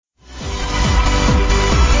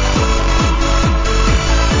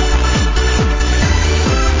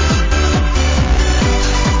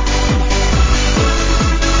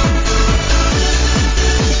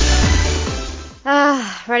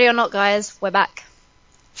Ready or not, guys, we're back.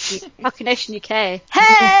 Fucking Nation UK.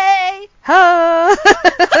 Hey! Ho!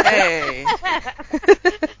 Hey.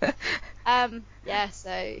 Yeah, so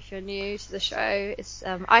if you're new to the show, it's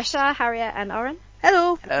Aisha, Harriet, and Oren.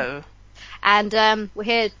 Hello. Hello. And we're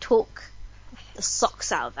here to talk the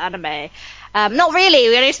socks out of anime. Not really,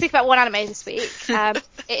 we're going to speak about one anime this week. It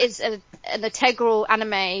is an integral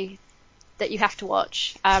anime that you have to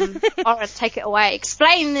watch. Oren, take it away.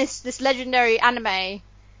 Explain this legendary anime.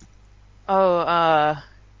 I've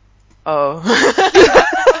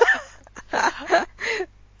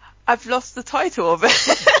lost the title of it.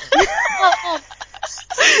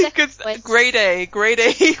 Because grade A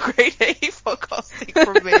podcasting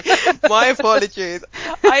from me. My apologies.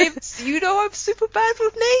 I'm super bad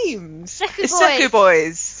with names.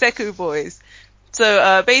 Seku Boys.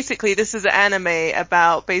 So, basically this is an anime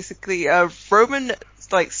about basically, Roman,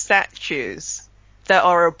 like, statues that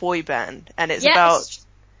are a boy band. And it's about,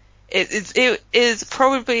 it is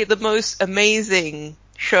probably the most amazing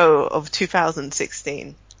show of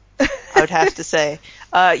 2016. I would have to say.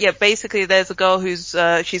 Basically there's a girl who's,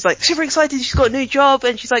 she's like super excited, she's got a new job,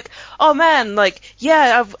 and she's like, oh man, like,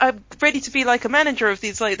 yeah, I'm ready to be like a manager of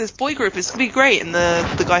these, like, this boy group, it's gonna be great. And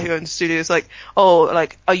the guy who owns the studio is like, oh,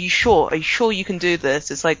 like, are you sure you can do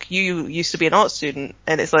this? It's like, you used to be an art student.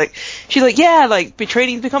 And it's like, she's like, yeah, like, be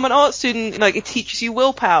training to become an art student, like, it teaches you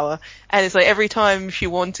willpower. And it's like, every time she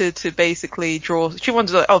wanted to basically draw, she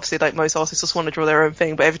wanted to, obviously, like most artists just want to draw their own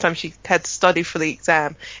thing, but every time she had to study for the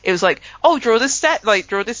exam, it was like, oh, draw this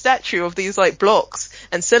statue of these, like, blocks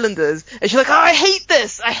and cylinders. And she's like, oh, I hate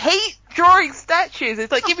this! I hate drawing statues!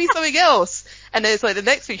 It's like, give me something else. And then it's like, the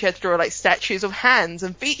next week she had to draw, like, statues of hands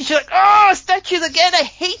and feet. She's like, oh, statues again! I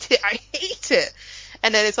hate it!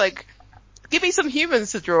 And then it's like, give me some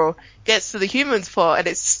humans to draw. Gets to the humans part, and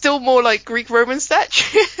it's still more like Greek-Roman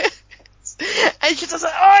statues. And she's just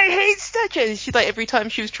like, oh, I hate statues! And she's like, every time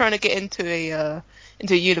she was trying to get into a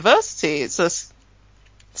university, it's just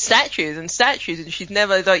statues, and she's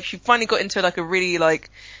never, like, she finally got into, like, a really, like,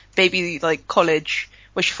 baby, like, college,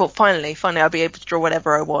 where she thought, finally, I'll be able to draw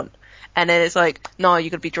whatever I want. And then it's like, no, you're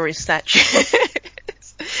gonna be drawing statues.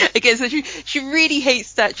 Again, so she really hates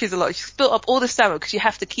statues a lot. She's built up all the stamina, because you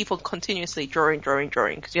have to keep on continuously drawing,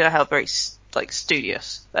 because you know how very, like,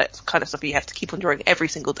 studious, that kind of stuff, you have to keep on drawing every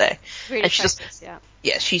single day. Really and she focused,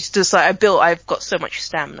 she's just like, I've got so much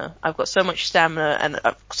stamina, and I've got so much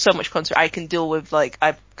concentration, I can deal with, like,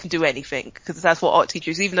 I can do anything, because that's what art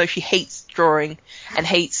teachers, even though she hates drawing and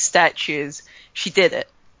hates statues, she did it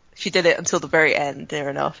until the very end, near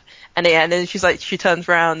enough. And then she's like, she turns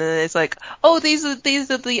around and it's like, oh, these are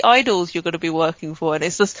the idols you're going to be working for, and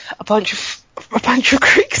it's just a bunch of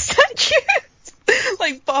Greek statues.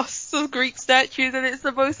 Like busts of Greek statues, and it's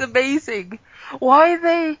the most amazing. Why are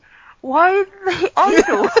they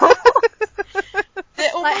idols?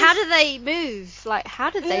 Like, how do they move? Like, how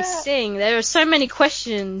did they sing? There are so many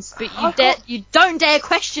questions, but you don't dare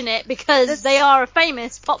question it, because they are a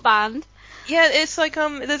famous pop band. Yeah, it's like,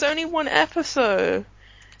 there's only one episode,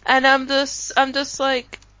 and I'm just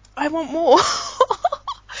like, I want more.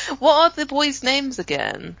 What are the boys' names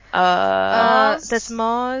again? There's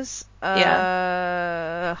Mars.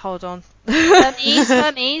 Hold on.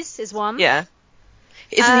 Hermes is one. Yeah.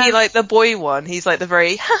 Isn't he like the boy one? He's like the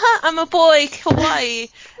very, haha, I'm a boy, kawaii.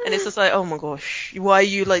 And it's just like, oh my gosh, why are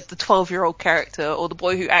you like the 12-year-old character, or the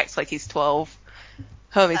boy who acts like he's 12?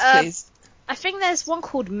 Hermes, please. I think there's one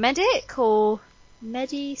called Medic, or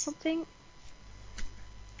Medi something.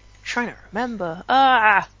 Trying to remember.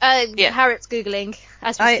 Harriet's Googling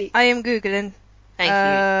as we speak. I am Googling.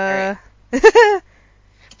 Thank you.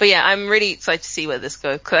 But yeah, I'm really excited to see where this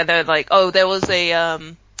goes, because I know, like, there was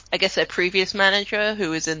I guess a previous manager who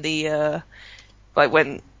was in the, like,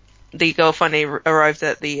 when the girl finally arrived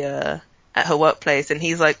at at her workplace, and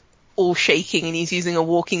he's like all shaking, and he's using a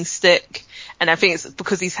walking stick, and I think it's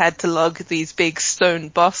because he's had to lug these big stone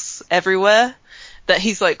busts everywhere that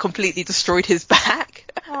he's like completely destroyed his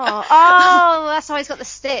back. Oh, that's why he's got the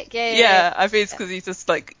stick. Yeah. I think it's because he's just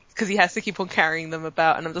like, because he has to keep on carrying them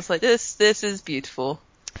about, and I'm just like, this is beautiful.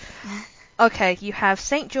 Okay, you have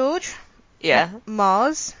St. George. Yeah.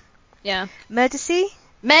 Mars. Yeah. Medici.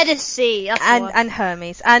 That's and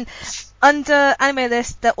Hermes. And under anime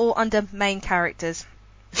list, they're all under main characters.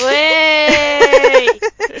 Wait!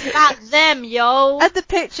 Not them, yo! And the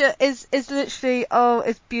picture is literally,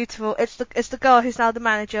 it's beautiful. It's the girl who's now the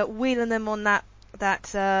manager wheeling them on that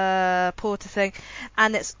porter thing,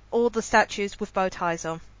 and it's all the statues with bow ties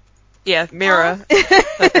on. Yeah, Mira.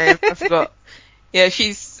 Okay, I forgot. Yeah,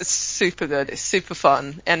 she's super good. It's super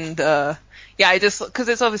fun. And, Yeah, I just, because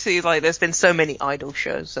it's obviously like there's been so many idol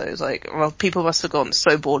shows, so it's like, well, people must have gotten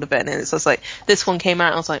so bored of it, and it's just like this one came out,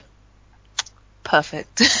 and I was like,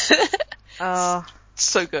 perfect.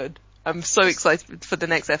 So good. I'm so excited for the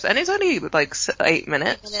next episode, and it's only like 8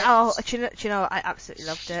 minutes. Oh, do you know, I absolutely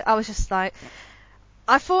loved it. I was just like,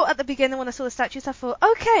 I thought at the beginning when I saw the statues, I thought,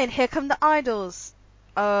 okay, and here come the idols.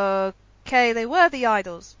 Okay, they were the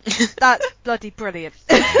idols. That's bloody brilliant.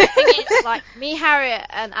 The thing is, like, me, Harriet,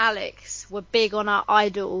 and Alex were big on our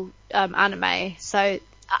idol anime. So,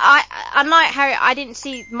 unlike Harriet, I didn't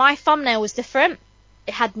see, my thumbnail was different.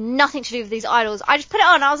 It had nothing to do with these idols. I just put it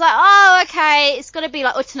on. I was like, oh, okay, it's gonna be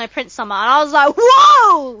like Utano Prince Summer. And I was like,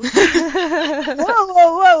 whoa,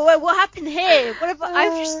 what happened here? What have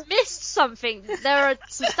I've just missed something. There are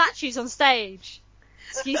some statues on stage.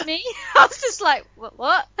 Excuse me? I was just like,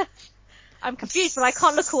 what? I'm confused, but I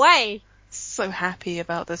can't look away. So happy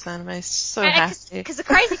about this anime. So happy. Because the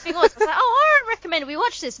crazy thing was, I was like, I don't recommend we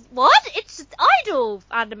watch this. What? It's an idol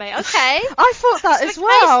anime. Okay. I thought that as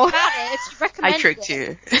well. I tricked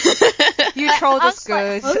you. You trolled us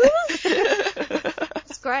good.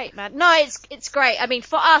 It's great, man. No, it's great. I mean,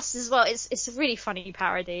 for us as well, it's a really funny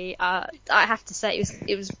parody. I have to say,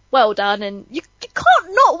 it was well done, and you can't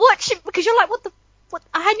not watch it because you're like, what?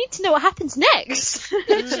 I need to know what happens next.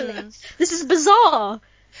 Literally, this is bizarre.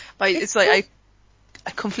 Like, it's like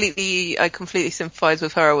I completely sympathise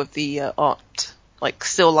with her with the art, like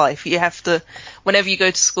still life. You have to, whenever you go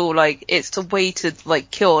to school, like it's a way to like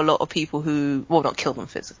kill a lot of people who, well, not kill them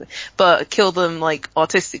physically, but kill them like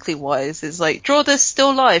artistically wise. Is like draw this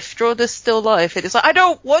still life. And it's like, I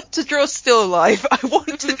don't want to draw still life. I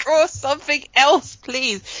want to draw something else,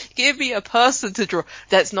 please. Give me a person to draw.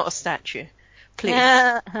 That's not a statue. Please.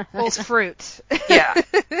 Or fruit. Yeah.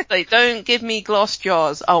 Like, don't give me glass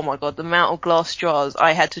jars. Oh my god, the amount of glass jars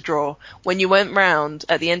I had to draw. When you went round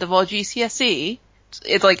at the end of our GCSE,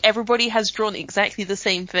 it's like everybody has drawn exactly the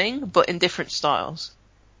same thing, but in different styles.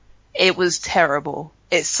 It was terrible.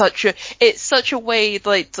 It's such a way,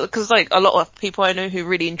 like, cause like a lot of people I know who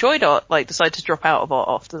really enjoyed art, like, decided to drop out of art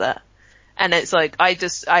after that. And it's like, I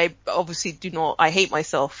obviously I hate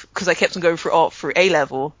myself, cause I kept on going through art through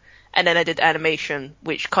A-level. And then I did animation,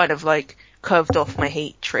 which kind of like curved off my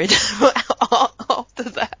hatred after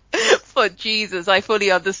that. But Jesus, I fully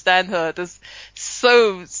understand her. It's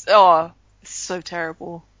so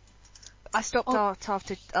terrible. I stopped art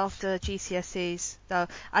after GCSEs, though.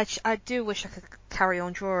 I do wish I could carry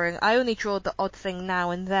on drawing. I only draw the odd thing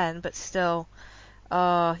now and then, but still.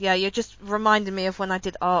 Yeah, you're just reminding me of when I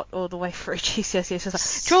did art all the way through GCSE. It's just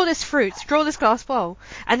like, draw this fruit, draw this glass bowl.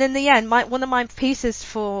 And in the end, one of my pieces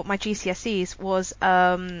for my GCSEs was,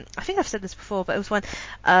 I think I've said this before, but it was when,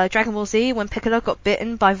 Dragon Ball Z, when Piccolo got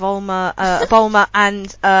bitten by Bulma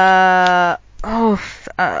and,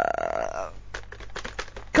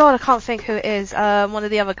 God, I can't think who it is. One of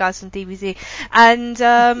the other guys from DBZ. And,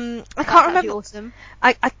 I can't remember. Awesome.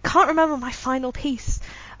 I can't remember my final piece.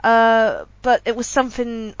 But it was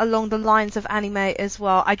something along the lines of anime as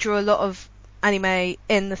well. I drew a lot of anime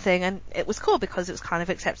in the thing, and it was cool because it was kind of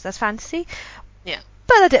accepted as fantasy. Yeah.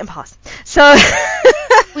 But I didn't pass. So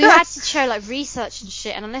we had to show like research and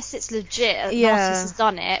shit, and unless it's legit, an artist has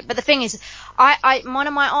done it. But the thing is, I one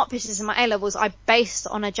of my art pieces in my A-levels, I based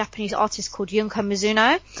on a Japanese artist called Junko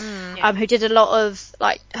Mizuno, who did a lot of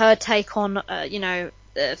like her take on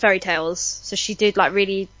fairy tales. So she did like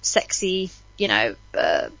really sexy,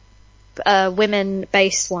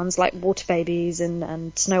 women-based ones like Water Babies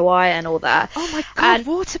and Snow White and all that. Oh my god,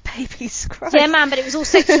 Water Babies, Christ. Yeah, man, but it was all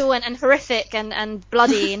sexual and horrific and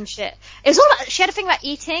bloody and shit. It was all like, she had a thing like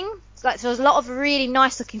eating. Like, so there was a lot of really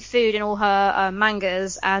nice-looking food in all her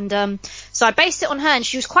mangas, and so I based it on her, and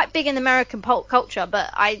she was quite big in American pop culture,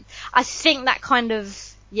 but I think that kind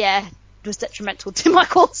of, was detrimental to my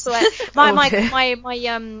coursework. My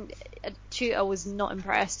tutor was not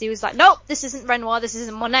impressed. He was like, nope, this isn't Renoir, this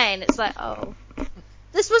isn't Monet. And it's like, oh,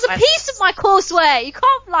 this was a piece of my courseware. You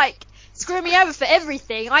can't like screw me over for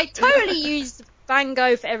everything. I totally used Van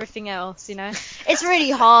Gogh for everything else, It's really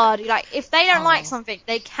hard. Like, if they don't like something,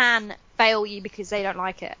 they can fail you because they don't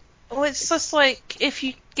like it. Well, it's just like, if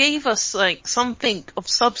you gave us like something of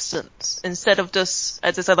substance instead of just,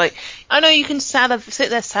 as I said, like, I know you can sit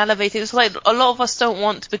there salivating. It's like, a lot of us don't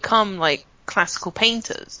want to become like classical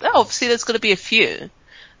painters. Obviously there's going to be a few,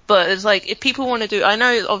 but it's like, if people want to do, I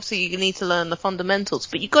know obviously you need to learn the fundamentals,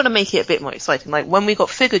 but you've got to make it a bit more exciting. Like when we got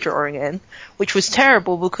figure drawing in, which was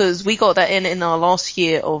terrible because we got that in our last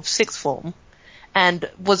year of sixth form, and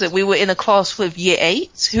we were in a class with year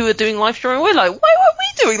 8 who were doing life drawing. We're like, why weren't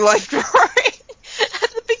we doing life drawing at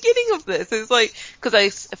the beginning of this. It's like, because I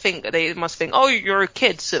think they must think, oh, you're a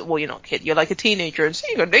kid. So, well, you're not a kid. You're like a teenager, and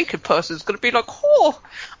seeing a naked person is going to be like, oh,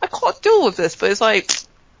 I can't deal with this. But it's like,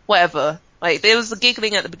 whatever. Like, there was the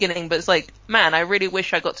giggling at the beginning, but it's like, man, I really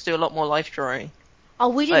wish I got to do a lot more life drawing. Oh,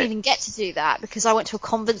 we didn't even get to do that because I went to a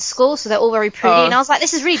convent school, so they're all very pretty, and I was like,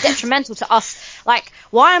 this is really detrimental to us. Like,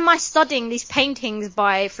 why am I studying these paintings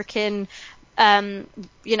by freaking,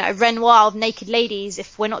 Renoir of naked ladies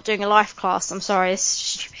if we're not doing a life class? I'm sorry, it's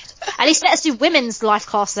stupid. At least let us do women's life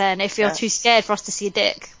class then, if you're too scared for us to see a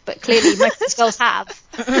dick. But clearly most of these girls have.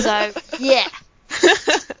 So, yeah.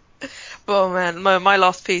 Well, man, my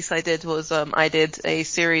last piece I did was, I did a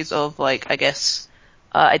series of, like, I guess...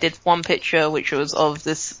 I did one picture which was of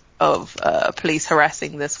police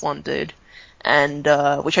harassing this one dude, and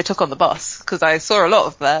which I took on the bus because I saw a lot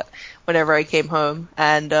of that whenever I came home.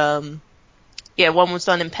 And one was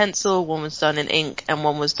done in pencil, one was done in ink, and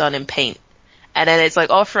one was done in paint. And then it's like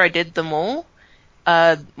after I did them all,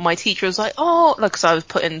 my teacher was like, oh, like, cause I was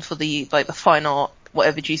put in for the fine art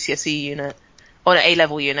whatever GCSE unit or the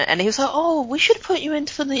A-level unit, and he was like, oh, we should put you in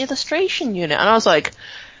for the illustration unit. And I was like,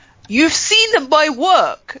 you've seen my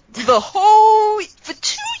work for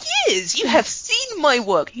 2 years. You have seen my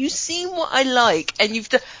work. You've seen what I like, and you've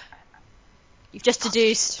just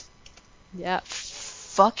deduced. Yeah.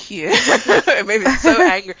 Fuck you. It made me so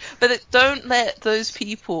angry. But don't let those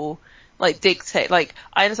people dictate. Like,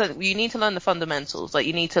 I understand you need to learn the fundamentals. Like,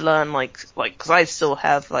 you need to learn because I still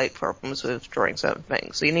have problems with drawing certain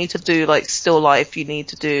things. So you need to do still life. You need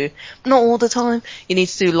to do, not all the time. You need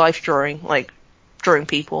to do life drawing, drawing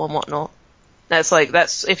people and whatnot. That's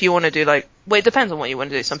if you want to do it depends on what you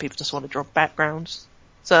want to do. Some people just want to draw backgrounds.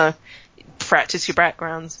 So practice your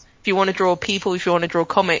backgrounds. If you want to draw people, if you want to draw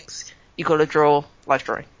comics, you got to draw life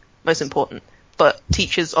drawing. Most important. But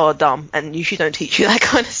teachers are dumb and usually don't teach you that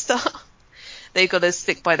kind of stuff. They got to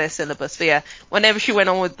stick by their syllabus. But yeah, whenever she went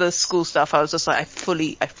on with the school stuff, I was just like, I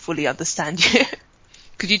fully understand you.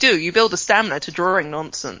 Because you build a stamina to drawing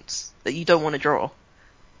nonsense that you don't want to draw.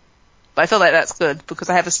 But I feel like that's good because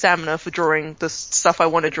I have a stamina for drawing the stuff I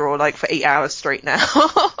want to draw for 8 hours straight now.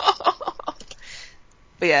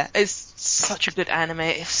 But yeah, it's such a good anime.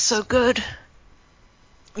 It's so good.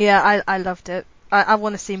 Yeah, I loved it. I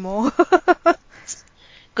want to see more.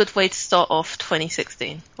 Good way to start off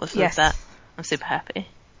 2016 with that. I'm super happy.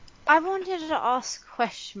 I wanted to ask a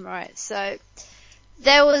question, right? So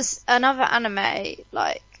there was another anime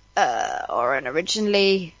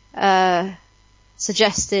originally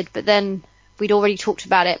suggested, but then we'd already talked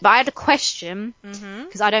about it. But I had a question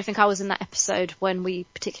because I don't think I was in that episode when we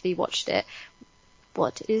particularly watched it.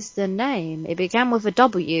 What is the name? It began with a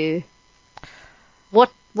W.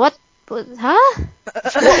 What? Huh?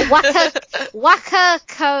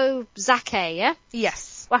 Wakakozake, yeah?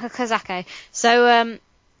 Yes. Wakakozake. So,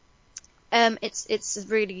 it's a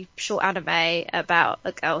really short anime about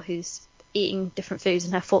a girl who's eating different foods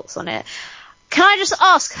and her thoughts on it. Can I just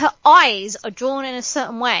ask, her eyes are drawn in a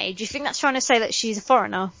certain way. Do you think that's trying to say that she's a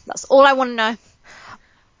foreigner? That's all I want to know.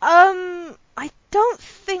 I don't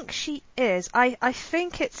think she is. I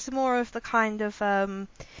think it's more of the kind of,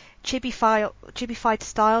 chibi-fied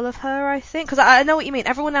style of her, I think. Because I know what you mean.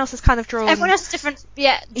 Everyone else is kind of drawn... Everyone has a different,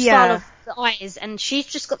 style of the eyes. And she's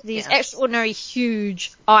just got these extraordinary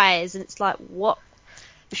huge eyes. And it's like, what?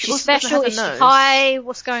 She's special? Is she high?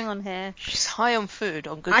 What's going on here? She's high on food,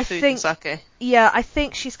 on good food and sake. Yeah, I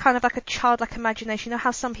think she's kind of like a childlike imagination. You know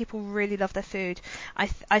how some people really love their food? I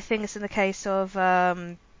think it's in the case of...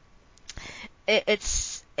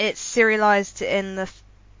 It's serialized in the...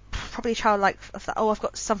 probably childlike of that, I've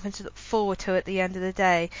got something to look forward to at the end of the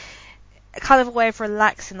day. Kind of a way of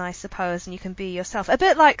relaxing, I suppose, and you can be yourself. A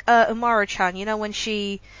bit like Umaru-chan, when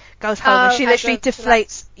she goes home and she literally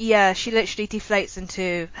deflates. Yeah, she literally deflates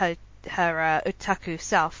into her otaku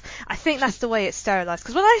self. I think that's the way it's sterilized.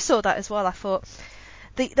 Because when I saw that as well, I thought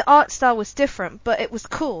the art style was different, but it was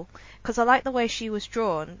cool. Because I like the way she was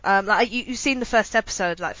drawn. You've seen the first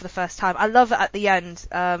episode, for the first time. I love it at the end.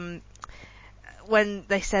 When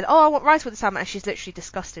they said, "Oh, I want rice with the salmon," and she's literally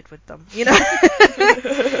disgusted with them, And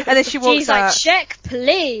then she walks out. She's like, "Check,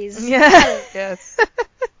 please." Yeah. Yes.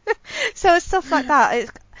 So it's stuff like that.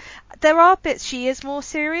 There are bits she is more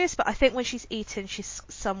serious, but I think when she's eating, she's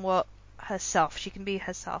somewhat herself. She can be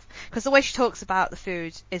herself because the way she talks about the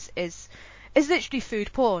food is literally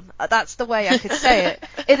food porn. That's the way I could say it.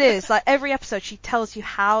 It is. Every episode she tells you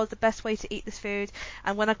how the best way to eat this food.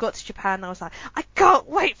 And when I got to Japan, I was like, I can't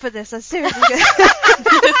wait for this. I'm seriously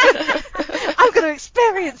I'm going to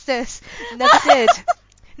experience this.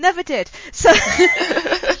 Never did. So you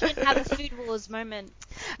didn't have a Food Wars moment.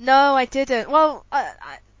 No, I didn't. Well,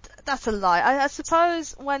 that's a lie. I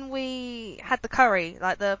suppose when we had the curry,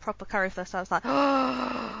 like the proper curry first, I was like,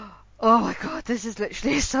 oh my god, this is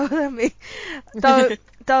literally so yummy.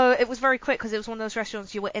 Though it was very quick because it was one of those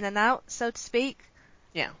restaurants you were in and out, so to speak.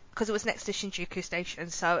 Yeah. Because it was next to Shinjuku Station,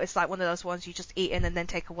 so it's like one of those ones you just eat in and then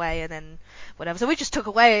take away and then whatever. So we just took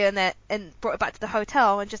away and brought it back to the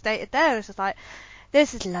hotel and just ate it there. And it's just like,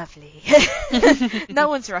 this is lovely. No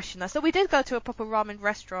one's rushing us. So we did go to a proper ramen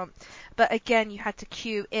restaurant, but again, you had to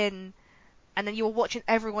queue in, and then you were watching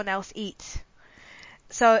everyone else eat.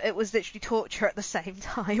 So it was literally torture at the same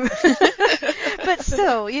time. But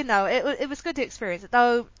still, you know, it was good to experience it.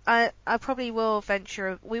 Though I probably will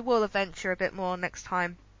we will venture a bit more next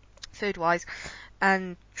time, food-wise,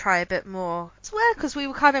 and try a bit more as well, because we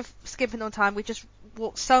were kind of skimping on time. We just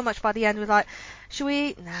walked so much by the end. We were like, should we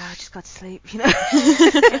eat? No, I just got to sleep, you know.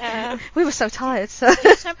 Yeah. We were so tired. So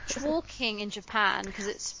There's so much walking in Japan because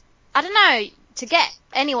it's, I don't know, to get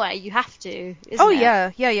anywhere you have to, isn't oh it?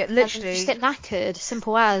 yeah, And you literally. just get knackered,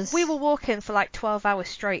 simple as. We were walking for like 12 hours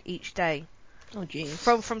straight each day. Oh jeez.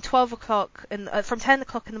 From 12 o'clock from 10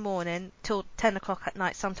 o'clock in the morning till 10 o'clock at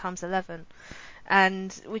night, sometimes 11.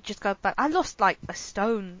 And we'd just go back. I lost like a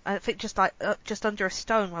stone. I think just under a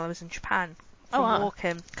stone while I was in Japan from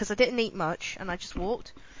walking, because I didn't eat much and I just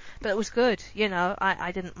walked. But it was good, you know.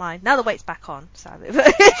 I didn't mind. Now the weight's back on, sadly,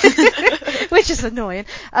 which is annoying.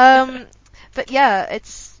 But yeah,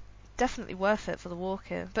 it's definitely worth it for the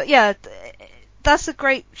walking. But yeah, that's a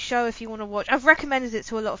great show if you want to watch. I've recommended it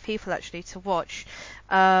to a lot of people actually to watch.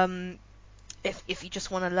 If you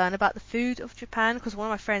just want to learn about the food of Japan, because one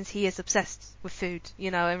of my friends, he is obsessed with food,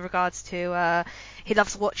 you know, in regards to, he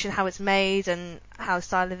loves watching how it's made and how the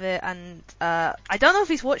style of it, and, I don't know if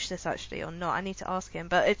he's watched this actually or not, I need to ask him,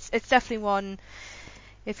 but it's definitely one,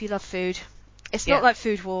 if you love food. It's not like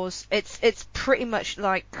Food Wars, it's pretty much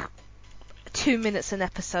like 2 minutes an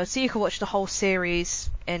episode, so you can watch the whole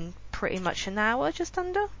series in pretty much an hour, just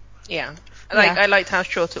under. Yeah. I liked how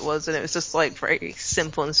short it was, and it was just like very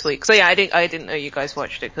simple and sweet. So yeah, I didn't know you guys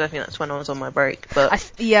watched it, because I think that's when I was on my break. But I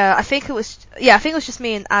think it was just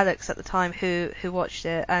me and Alex at the time who watched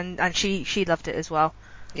it, and she loved it as well.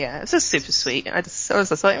 Yeah, it was just super sweet. I was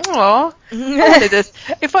just like, aww.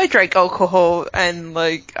 If I drank alcohol and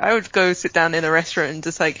like, I would go sit down in a restaurant and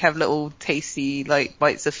just like have little tasty like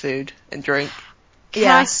bites of food and drink. Can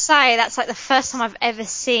I say, that's like the first time I've ever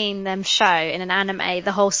seen them show in an anime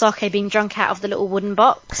the whole sake being drunk out of the little wooden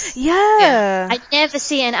box. Yeah. I never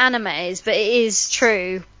see it in animes, but it is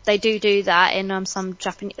true. They do that in some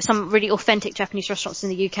really authentic Japanese restaurants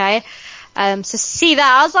in the UK. So see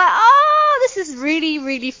that, I was like, oh, this is really,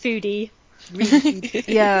 really foodie. Really foodie.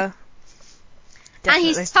 Yeah.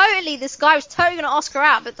 Definitely. And this guy was totally going to ask her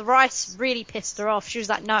out, but the rice really pissed her off. She was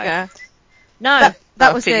like, no. Yeah. No.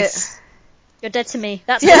 That was it. You're dead to me.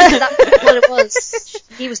 That's what it was.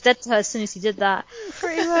 He was dead to her as soon as he did that.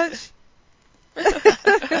 Pretty much.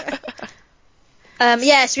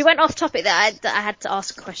 So we went off topic there. I had to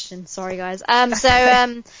ask a question. Sorry, guys.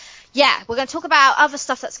 Yeah, we're going to talk about other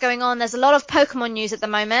stuff that's going on. There's a lot of Pokemon news at the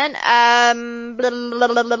moment.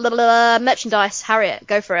 Merchandise. Harriet,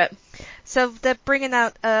 go for it. So they're bringing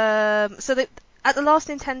out, at the last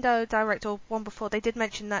Nintendo Direct, or one before, they did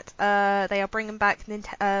mention that they are bringing back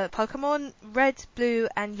Pokemon Red, Blue,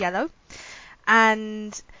 and Yellow,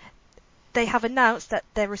 and they have announced that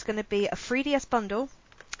there is going to be a 3DS bundle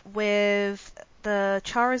with the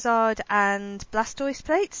Charizard and Blastoise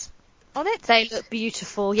plates on it. They look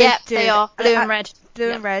beautiful. Yeah, they are. Blue and red. Blue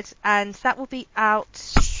and red, and that will be out.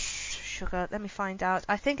 Sugar, let me find out.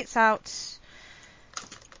 I think it's out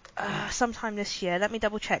sometime this year. Let me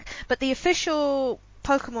double check. But the official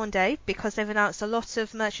Pokemon Day, because they've announced a lot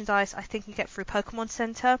of merchandise, I think you get through Pokemon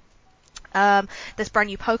Center. There's brand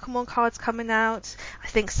new Pokemon cards coming out. I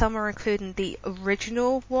think some are including the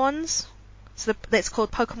original ones. So it's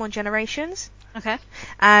called Pokemon Generations. Okay.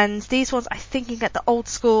 And these ones, I think you get the old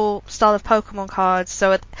school style of Pokemon cards.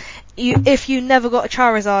 So if you never got a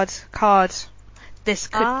Charizard card, this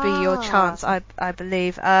could be your chance, I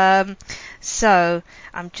believe. So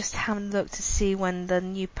I'm just having a look to see when the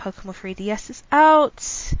new Pokemon 3DS is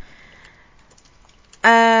out.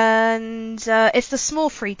 And it's the small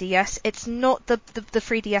 3DS. It's not the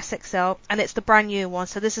 3DS XL, and it's the brand new one.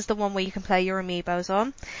 So this is the one where you can play your amiibos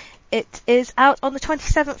on. It is out on the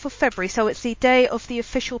 27th of February, so it's the day of the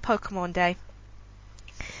official Pokemon Day.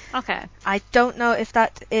 Okay. I don't know if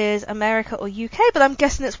that is America or UK, but I'm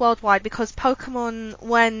guessing it's worldwide, because Pokemon,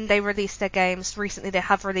 when they release their games, recently they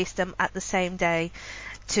have released them at the same day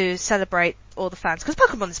to celebrate all the fans. Because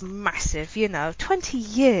Pokemon is massive, 20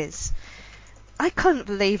 years. I couldn't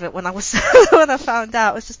believe it when I found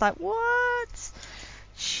out. I was just like, what?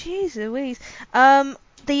 Jeez Louise.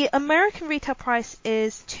 The American retail price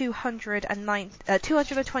is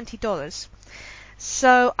 $220.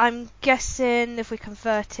 So I'm guessing if we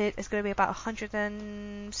convert it, it's going to be about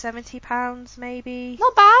 £170 maybe.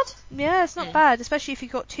 Not bad. Yeah, it's not bad, especially if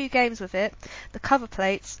you've got 2 games with it, the cover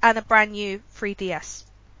plates, and a brand new 3DS.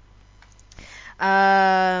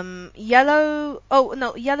 Yellow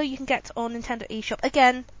you can get on Nintendo eShop.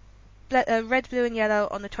 Again, red, blue and yellow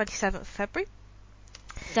on the 27th of February.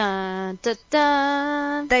 Dun, dun,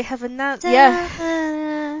 dun. They have announced... Dun. Yeah.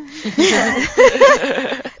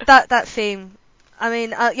 that theme. I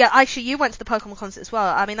mean, actually you went to the Pokemon concert as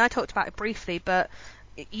well. I mean, I talked about it briefly, but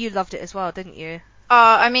you loved it as well, didn't you?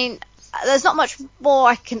 I mean, there's not much more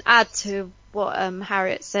I can add to what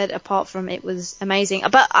Harriet said, apart from it was amazing.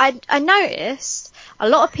 But I noticed a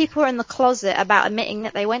lot of people are in the closet about admitting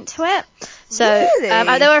that they went to it. So really?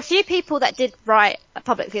 There were a few people that did write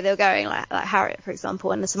publicly they were going, like Harriet, for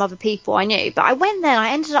example, and some other people I knew. But I went there and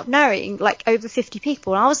I ended up knowing like over 50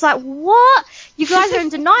 people. And I was like, what? You guys are in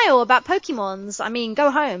denial about Pokemons. I mean,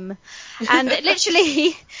 go home. And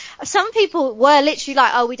literally, some people were literally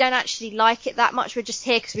like, oh, we don't actually like it that much. We're just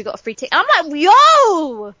here because we got a free ticket. I'm like,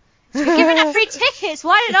 yo! You're giving out free tickets.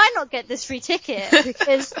 Why did I not get this free ticket?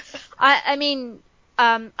 Because I mean,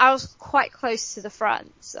 I was quite close to the front,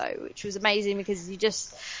 which was amazing because it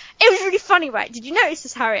was really funny, right? Did you notice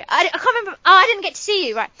this, Harriet? I can't remember. Oh, I didn't get to see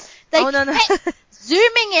you, right? They kept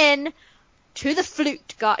zooming in to the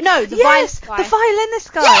flute guy. No, the violinist guy. The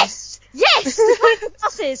violinist guy. Yes, the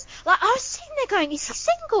glasses. Like, I was sitting there going, is he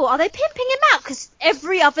single? Are they pimping him out? Because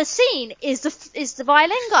every other scene is the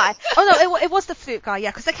violin guy. Oh no, it was the flute guy, yeah,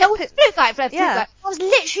 because they kept flute guy. I was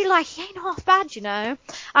literally like, he ain't half bad, you know.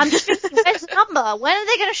 I'm just thinking, where's the number? When are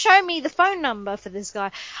they going to show me the phone number for this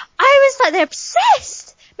guy? I was like, they're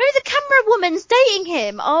obsessed. Maybe the camera woman's dating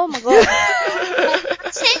him. Oh my god.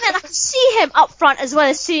 I'm sitting there and I can see him up front as well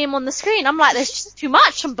as see him on the screen. I'm like, there's just too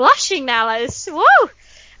much. I'm blushing now. Like this. Whoa.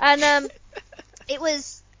 And it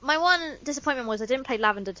was, my one disappointment was I didn't play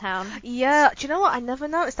Lavender Town. Yeah, do you know what? I never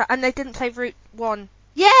noticed that. And they didn't play Route 1.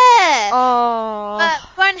 Yeah. Oh.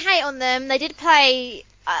 But won't hate on them. They did play.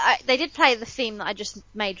 They did play the theme that I just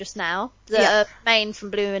made just now, the main from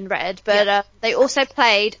Blue and Red. But they also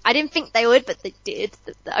played. I didn't think they would, but they did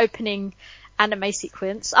the opening anime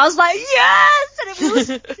sequence. I was like, yes! And it was.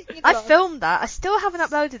 I filmed that. I still haven't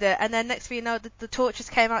uploaded it. And then next thing you know, the torches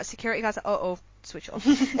came out. Security guys like, oh. Switch off.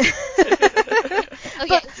 Okay,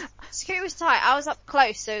 security was tight. I was up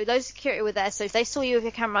close, so those security were there. So if they saw you with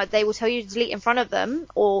your camera, they will tell you to delete in front of them,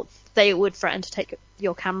 or they would threaten to take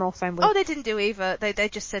your camera or phone with. Oh, they didn't do either. They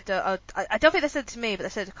just said, I don't think they said it to me, but they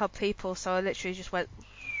said to a couple people. So I literally just went.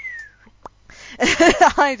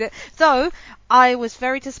 Hide it. Though I was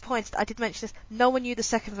very disappointed. I did mention this. No one knew the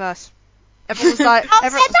second verse. Everyone was like,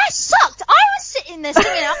 that sucked. I was sitting there singing.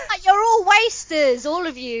 I'm like, you're all wasters, all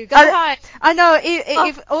of you. Go home. I know.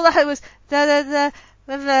 If all I heard was da.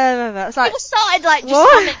 It's like people started like just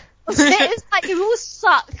humming. It's like you all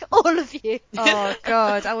suck, all of you. Oh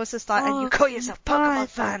god, I was just like, and you call yourself Pokemon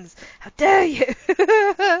fans? How dare you?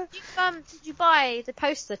 Did you buy the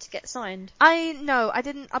poster to get signed? No, I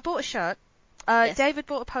didn't. I bought a shirt. Yes. David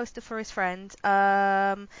bought a poster for his friend.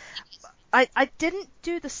 I didn't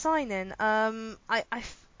do the sign-in. I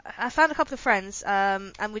found a couple of friends,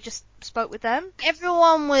 and we just spoke with them.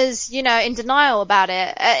 Everyone was, in denial about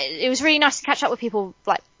it. It was really nice to catch up with people,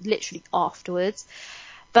 like, literally afterwards.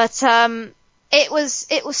 But, it was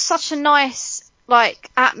such a nice, like,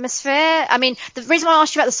 atmosphere. I mean, the reason why I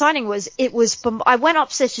asked you about the signing was, I went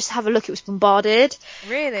upstairs just to have a look, it was bombarded.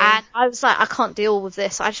 Really? And I was like, I can't deal with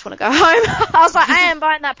this, I just want to go home. I was like, I am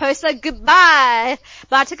buying that poster, goodbye.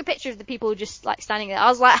 But I took a picture of the people just, like, standing there. I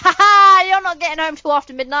was like, haha, you're not getting home till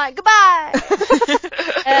after midnight, goodbye.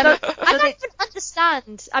 I don't even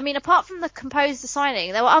understand. I mean, apart from the composer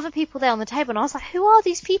signing, there were other people there on the table, and I was like, who are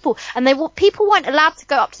these people? And people weren't allowed to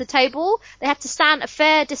go up to the table. They had to stand a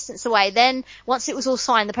fair distance away. Then, once it was all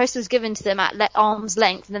signed, the poster was given to them at arm's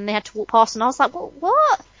length, and then they had to walk past, and I was like,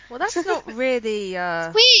 what? Well, that's not really,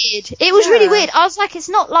 weird. It was really weird. I was like, it's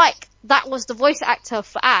not like that was the voice actor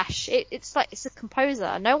for Ash. It's like, it's a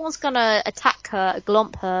composer. No one's gonna attack her,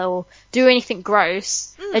 glomp her, or do anything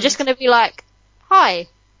gross. They're just gonna be like, hi,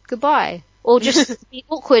 goodbye. Or just be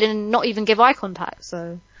awkward and not even give eye contact,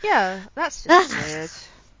 so. Yeah, that's just weird.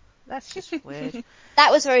 That's just weird.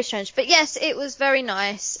 That was very strange. But yes, it was very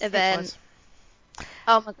nice event.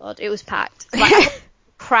 Oh my god, it was packed. Like,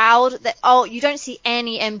 crowd you don't see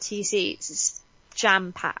any empty seats. It's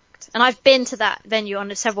jam packed. And I've been to that venue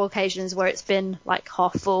on several occasions where it's been like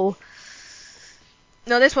half full.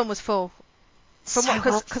 No, this one was full.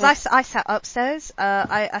 Because I sat upstairs.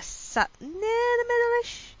 I sat near the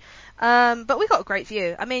middle-ish. But we got a great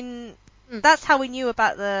view. I mean, that's how we knew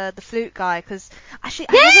about the flute guy. Because actually,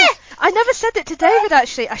 I never said it to David.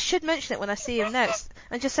 Actually, I should mention it when I see him next,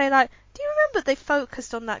 and just say like, do you remember they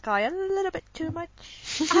focused on that guy a little bit too much?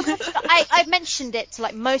 I mentioned it to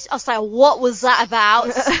like most. I was like, what was that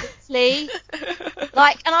about? Seriously?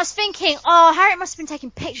 Like, and I was thinking, oh, Harriet must have been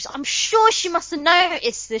taking pictures. I'm sure she must have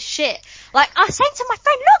noticed this shit. Like, I was saying to my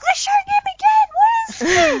friend, look, they're showing him again. What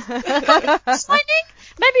is this? Signing?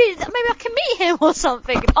 Maybe I can meet him or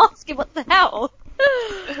something and ask him what the hell.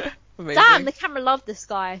 Amazing. Damn, the camera loved this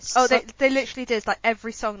guy. Oh, they literally did. Like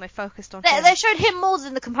every song they focused on him. They showed him more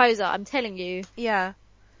than the composer. I'm telling you. Yeah.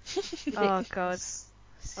 Oh god.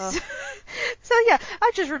 Oh. So yeah,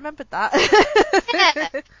 I just remembered that.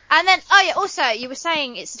 Yeah. And then, oh yeah, also you were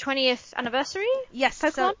saying it's the 20th anniversary. Yes.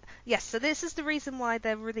 Pokemon? So this is the reason why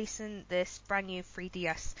they're releasing this brand new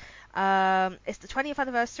 3DS. It's the 20th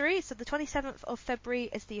anniversary, so the 27th of February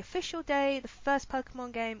is the official day the first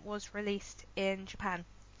Pokemon game was released in Japan.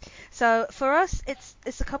 So for us,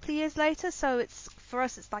 it's a couple of years later. So it's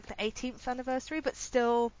like the 18th anniversary, but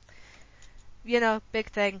still, big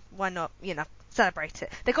thing. Why not? Celebrate it.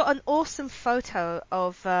 They got an awesome photo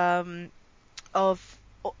of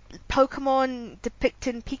Pokemon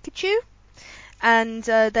depicting Pikachu, and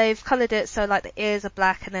they've coloured it so like the ears are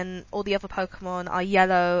black, and then all the other Pokemon are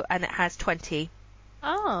yellow, and it has 20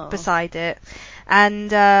 beside it.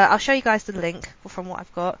 And I'll show you guys the link from what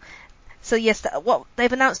I've got. So yes,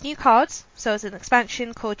 they've announced new cards. So it's an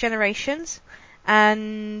expansion called Generations,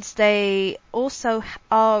 and they also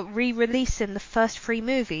are re-releasing the first 3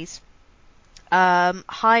 movies. And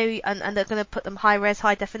they're going to put them high res,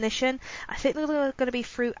 high definition. I think they're going to be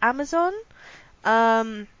through Amazon.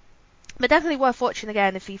 But definitely worth watching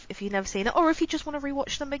again if you've never seen it, or if you just want to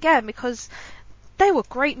rewatch them again, because they were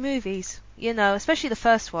great movies, especially the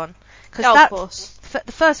first one. Of course.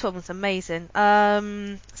 The first one was amazing.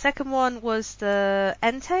 Second one was the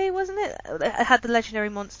Entei, wasn't it? It had the legendary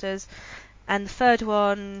monsters. And the third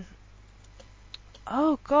one,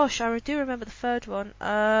 oh gosh, I do remember the third one.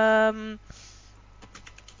 I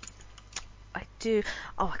do.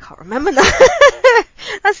 Oh, I can't remember now.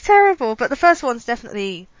 That's terrible. But the first one's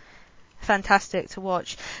definitely fantastic to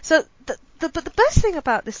watch. So the best thing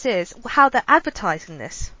about this is how they're advertising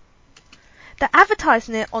this. They're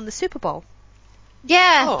advertising it on the Super Bowl.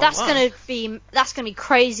 Yeah, that's gonna be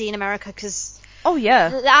crazy in America because. Oh yeah.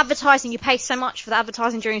 The advertising, you pay so much for the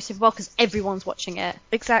advertising during Super Bowl because everyone's watching it.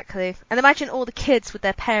 Exactly. And imagine all the kids with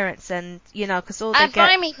their parents and, because all they get...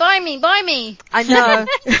 Buy me! I know.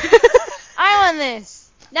 I want this!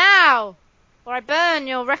 Now! Or I burn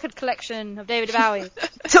your record collection of David Bowie.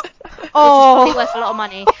 Which is probably worth a lot of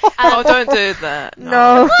money. Don't do that.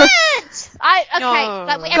 No. What?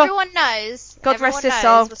 Everyone knows. God rest his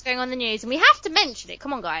soul. What's going on in the news, and we have to mention it.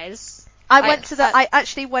 Come on, guys. I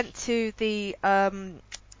actually went to the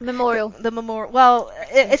memorial. The memorial. Well,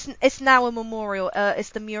 it's now a memorial.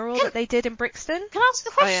 It's the mural that they did in Brixton. Can I ask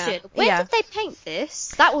a question? Where did they paint this?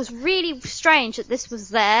 That was really strange that this was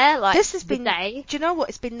there. Like this has been. Day. Do you know what?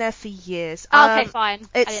 It's been there for years. Okay, fine.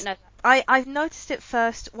 I didn't know that. I noticed it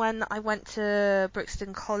first when I went to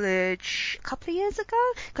Brixton College a couple of years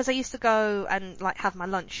ago, because I used to go and have my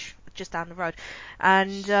lunch just down the road,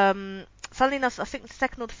 and funnily enough, I think the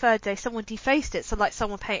second or the third day someone defaced it, so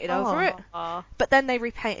someone painted over it, but then they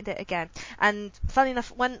repainted it again. And funnily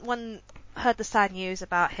enough, when I heard the sad news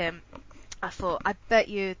about him, I thought, I bet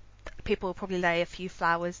you people will probably lay a few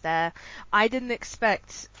flowers there. I didn't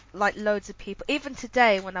expect loads of people. Even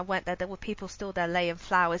today when I went there were people still there laying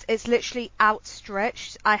flowers. It's literally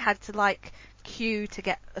outstretched. I had to queue to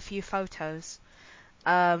get a few photos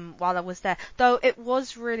while I was there. Though it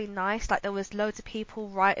was really nice. There was loads of people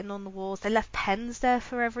writing on the walls. They left pens there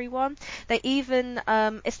for everyone. They even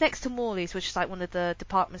it's next to Morley's, which is one of the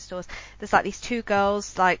department stores. There's these 2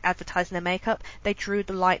 girls advertising their makeup. They drew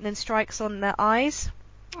the lightning strikes on their eyes.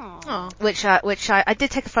 Aww. Which I did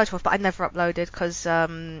take a photo of, but I never uploaded because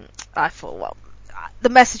I thought, the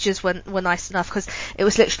messages were nice enough, because it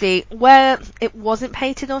was literally where it wasn't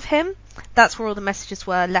painted of him, that's where all the messages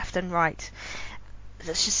were, left and right.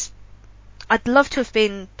 It's just, I'd love to have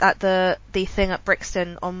been at the thing at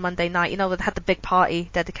Brixton on Monday night. They had the big party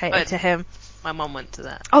dedicated to him. My mum went to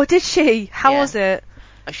that. Oh, did she? How was it?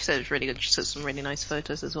 Oh, she said it was really good. She took some really nice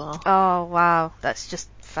photos as well. Oh wow, that's just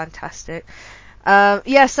fantastic. So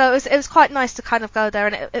it was quite nice to kind of go there,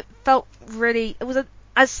 and it felt really. It was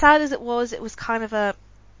as sad as it was kind of a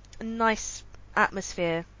nice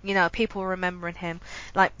atmosphere. People remembering him.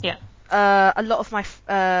 A lot of my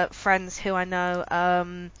friends who I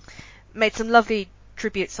know, made some lovely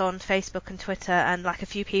tributes on Facebook and Twitter, and like a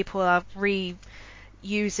few people are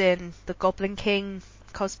reusing the Goblin King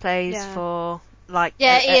cosplays for like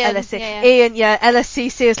Ian. Ian,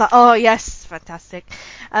 LSCC is like, oh yes, fantastic.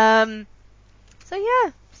 So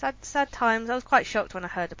yeah, sad times. I was quite shocked when I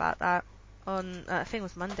heard about that on I think it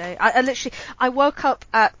was Monday. I woke up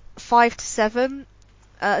at 5 to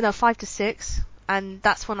 6, and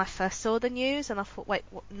that's when I first saw the news, and I thought, wait,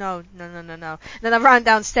 what? No. And then I ran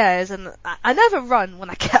downstairs, and I never run when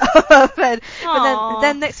I get up, but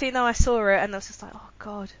then next thing you know, I saw it, and I was just like, oh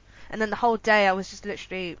god. And then the whole day I was just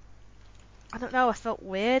literally, I don't know, I felt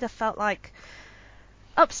weird. I felt like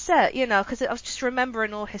upset, because I was just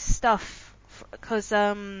remembering all his stuff. Because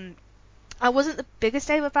I wasn't the biggest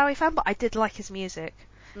David Bowie fan, but I did like his music.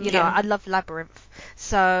 I love Labyrinth.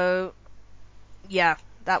 So, yeah,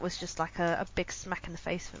 that was just like a big smack in the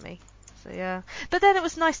face for me. So, yeah. But then it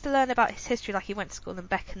was nice to learn about his history, like he went to school in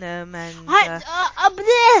Beckenham and...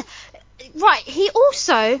 Right, he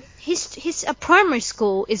also, his primary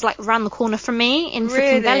school is like around the corner from me in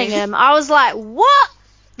freaking Bellingham. I was like, what?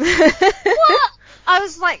 What? I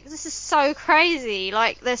was like, this is so crazy.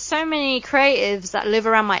 Like, there's so many creatives that live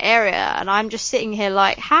around my area, and I'm just sitting here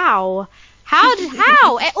like, how? How?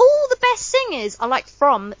 All the best singers are like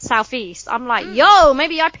from Southeast. I'm like, yo,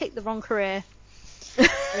 maybe I picked the wrong career.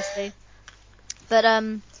 Seriously. But,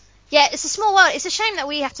 yeah, it's a small world. It's a shame that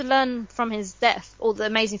we have to learn from his death all the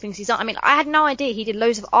amazing things he's done. I mean, I had no idea he did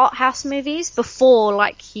loads of art house movies before,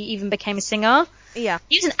 like, he even became a singer. Yeah.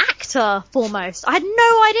 He was an actor, foremost. I had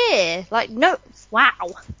no idea. Like, no,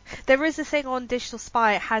 wow. There is a thing on Digital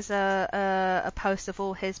Spy. It has a post of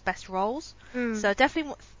all his best roles. So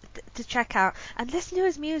definitely to check out. And listen to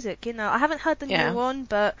his music, I haven't heard the new one,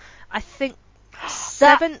 but I think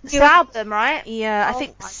new album, right? Yeah, I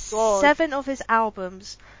think 7 of his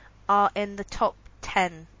albums are in the top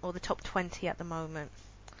 10 or the top 20 at the moment.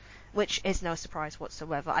 Which is no surprise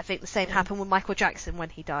whatsoever. I think the same happened with Michael Jackson when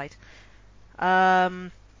he died.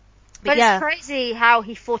 But it's crazy how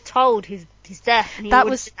he foretold his death and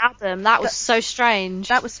an album. That was so strange.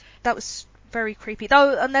 That was very creepy.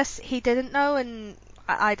 Though, unless he didn't know, and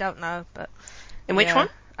I don't know. But in which one?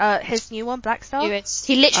 His new one, Black Star.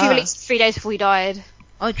 He literally released 3 days before he died.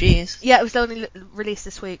 Oh jeez. Yeah, it was only released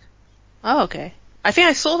this week. Oh okay. I think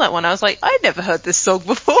I saw that one. I was like, I never heard this song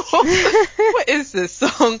before. What is this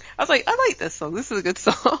song? I was like, I like this song. This is a good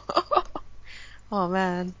song. Oh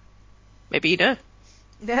man. Maybe you know.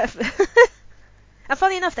 Yeah. And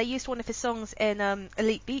funny enough, they used one of his songs in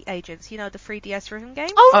Elite Beat Agents, the 3DS rhythm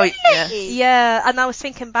game. Oh, really? Yeah, and I was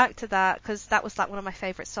thinking back to that, because that was like one of my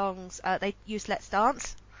favourite songs. They used Let's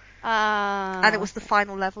Dance. And it was the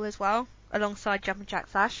final level as well, alongside Jumpin' Jack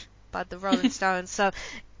Flash by the Rolling Stones. So,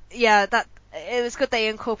 yeah, it was good they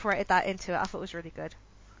incorporated that into it. I thought it was really good.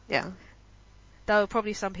 Yeah. Though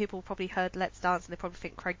probably some people probably heard Let's Dance and they probably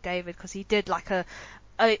think Craig David, because he did like he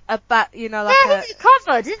did a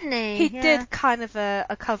cover, didn't he? He did kind of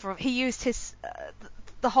a cover of. He used his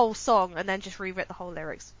the whole song and then just rewrote the whole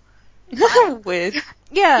lyrics. Weird.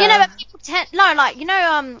 Yeah. But people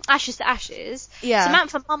Ashes to Ashes. Yeah.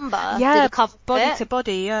 Samantha Mumba did a cover of Body it. to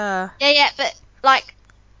Body. Yeah. Yeah, but like,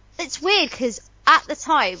 it's weird because at the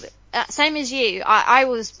time, same as you, I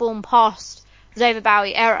was born past the David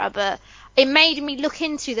Bowie era, but it made me look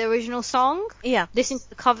into the original song. Yeah. Listen to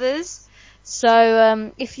the covers.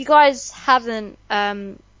 So, if you guys haven't,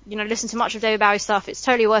 listened to much of David Bowie stuff, it's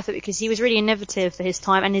totally worth it because he was really innovative for his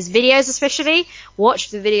time, and his videos especially. Watch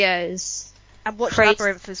the videos. And watch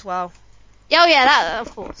Labyrinth as well. Oh yeah, that,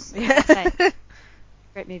 of course. Yeah.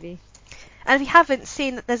 Great movie. And if you haven't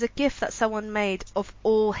seen, there's a GIF that someone made of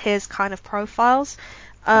all his kind of profiles.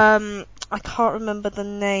 I can't remember the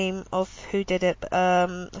name of who did it, but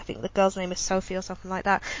I think the girl's name is Sophie or something like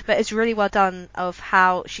that. But it's really well done of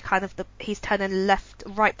how she he's turning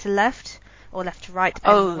right to left or left to right.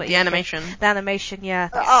 Oh, the animation. The animation, yeah.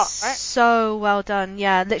 Right. So well done,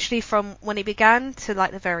 yeah. Literally from when he began to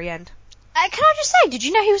like the very end. Can I just say, did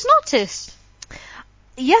you know he was an artist?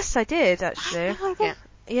 Yes, I did actually. Yeah.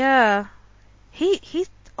 Yeah. He's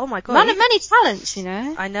oh my god. Man of many talents,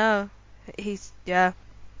 I know. Yeah.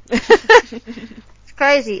 It's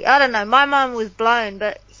crazy. I don't know. My mum was blown,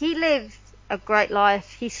 but he lived a great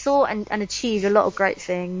life. He saw and achieved a lot of great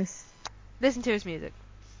things. Listen to his music.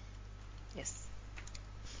 Yes.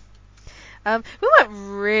 We went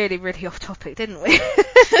really, really off topic, didn't we?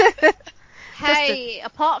 Hey,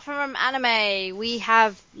 apart from anime, we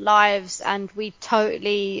have lives and we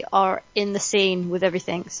totally are in the scene with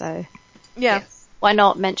everything, so yeah. Why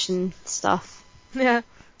not mention stuff? Yeah.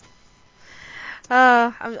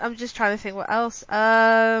 I'm just trying to think what else.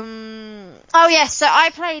 Oh yes, so I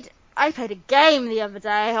played I played a game the other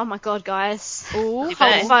day. Oh my god, guys. Ooh,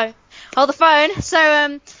 Hold the phone.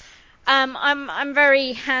 So, I'm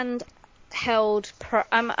very handheld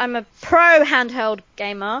I'm a pro handheld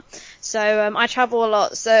gamer. So, I travel a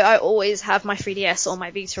lot. So I always have my 3DS or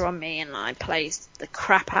my Vita on me, and I play the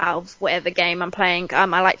crap out of whatever game I'm playing. I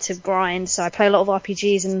like to grind, so I play a lot of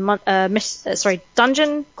RPGs and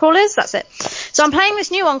dungeon crawlers. That's it. So I'm playing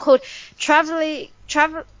this new one called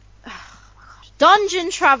Dungeon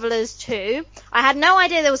Travelers 2. I had no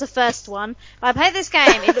idea there was a first one. I played this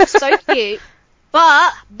game. It looks so cute.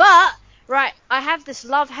 But, right, I have this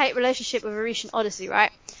love-hate relationship with Orician Odyssey,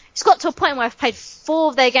 right? It's got to a point where I've played 4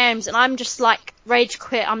 of their games and I'm just like, rage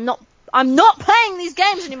quit. I'm not playing these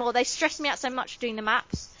games anymore. They stress me out so much doing the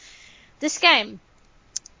maps. This game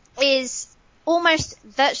is almost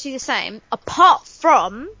virtually the same, apart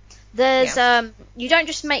from there's, you don't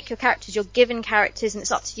just make your characters, you're given characters and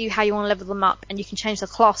it's up to you how you want to level them up and you can change the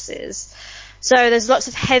classes. So there's lots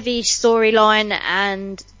of heavy storyline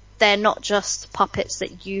and they're not just puppets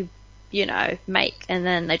that you make and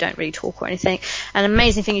then they don't really talk or anything. And the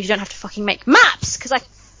amazing thing is you don't have to fucking make maps, because I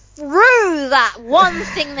threw that one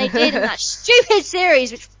thing they did in that stupid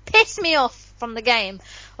series which pissed me off from the game.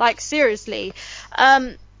 Like, seriously.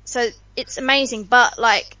 So it's amazing, but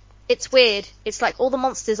like, it's weird. It's like all the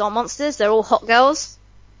monsters are monsters. They're all hot girls.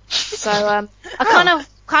 So I kind of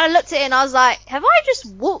looked at it and I was like, have I just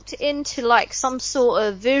walked into like some sort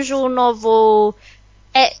of visual novel,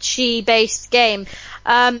 ecchi based game?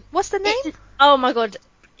 What's the name? Oh my god,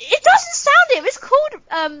 it doesn't sound it. It's called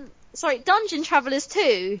Dungeon Travelers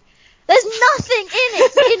 2. There's nothing in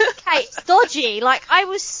it to indicate it's dodgy. Like, I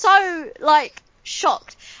was so like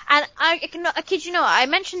shocked. And I kid you not, I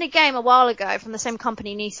mentioned a game a while ago from the same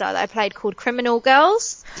company, Nisa, that I played called Criminal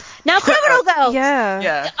Girls. Now, Criminal Girls!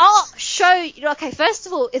 Yeah. The art first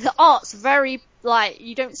of all, the art's very, like,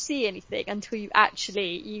 you don't see anything until you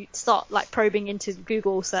start, like, probing into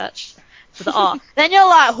Google search for the art. Then you're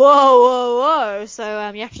like, whoa.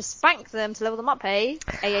 So, you have to spank them to level them up, eh?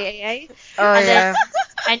 Oh, yeah.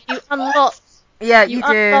 And you unlock... Yeah, you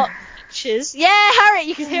do. Pictures. Yeah, Harriet,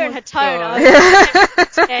 you can hear in her tone.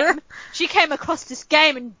 She came across this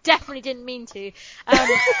game and definitely didn't mean to. And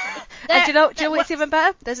do you know what's even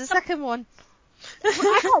better? There's a second one.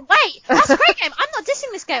 I can't wait. That's a great game. I'm not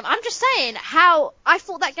dissing this game. I'm just saying how I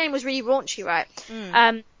thought that game was really raunchy, right?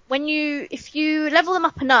 If you level them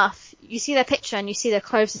up enough, you see their picture and you see their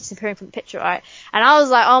clothes disappearing from the picture, right? And I was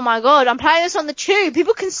like, oh my god, I'm playing this on the tube.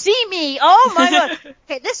 People can see me. Oh my god.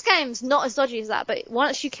 Okay, this game's not as dodgy as that, but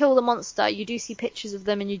once you kill the monster, you do see pictures of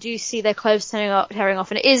them and you do see their clothes tearing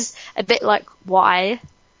off, and it is a bit like, why?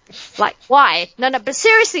 Like, why? No, but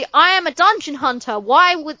seriously, I am a dungeon hunter.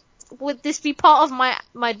 Why would this be part of my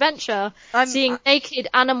adventure? Seeing naked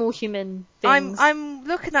animal human things. I'm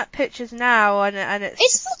looking at pictures now and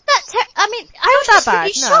it's not that I was just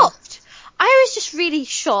really shocked. I was just really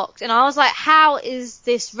shocked and I was like, how is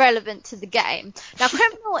this relevant to the game? Now,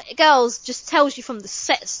 Criminal Girls just tells you from the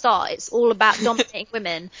start it's all about dominating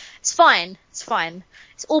women. It's fine. It's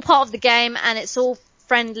all part of the game and it's all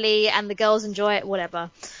friendly and the girls enjoy it, whatever.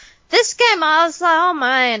 This game, I was like, oh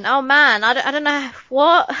man, I don't know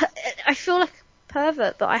what. I feel like a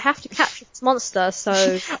pervert, but I have to capture this monster, so.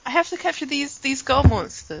 I have to capture these girl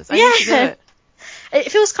monsters. I need to do it.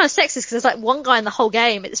 It feels kind of sexist because there's like one guy in the whole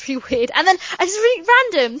game. It's pretty weird. And then it's really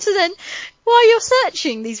random. So then, while you're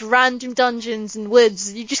searching these random dungeons and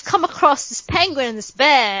woods, you just come across this penguin and this bear,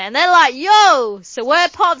 and they're like, yo, so we're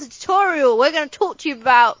part of the tutorial. We're going to talk to you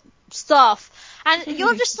about stuff. And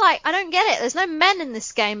you're just like, I don't get it. There's no men in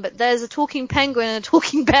this game, but there's a talking penguin and a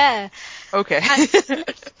talking bear. Okay. And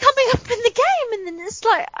coming up in the game, and then it's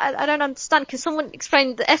like, I don't understand, because someone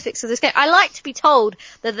explained the ethics of this game. I like to be told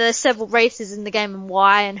that there's several races in the game and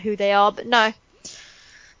why and who they are, but no.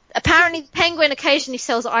 Apparently the penguin occasionally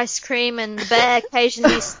sells ice cream and the bear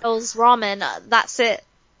occasionally sells ramen. That's it.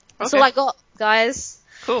 That's all I got, guys.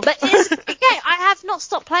 Cool. But it's a great game. I have not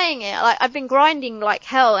stopped playing it. Like, I've been grinding like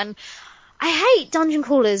hell, and I hate dungeon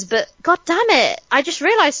crawlers, but god damn it, I just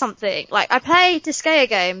realised something. Like, I play Disgaea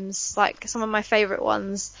games, like some of my favourite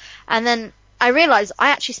ones, and then I realised I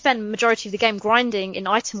actually spend the majority of the game grinding in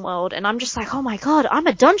Item World, and I'm just like, oh my god, I'm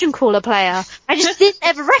a dungeon crawler player. I just didn't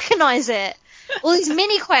ever recognise it. All these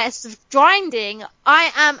mini quests of grinding,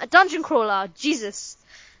 I am a dungeon crawler. Jesus.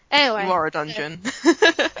 Anyway. You are a dungeon.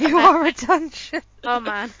 You are a dungeon. Oh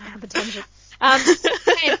man, I am a dungeon.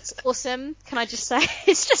 It's awesome. Can I just say,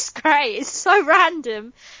 it's just great. It's so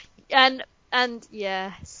random, and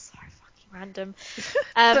yeah, it's so fucking random.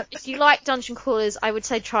 If you like dungeon crawlers, I would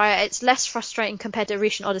say try it. It's less frustrating compared to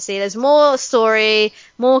Orician Odyssey. There's more story,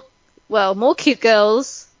 more cute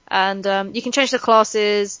girls. and you can change the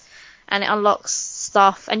classes, and it unlocks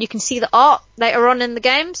stuff, and you can see the art later on in the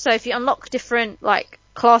game. So if you unlock different like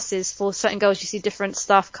classes for certain girls, you see different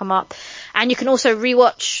stuff come up, and you can also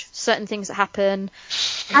rewatch certain things that happen.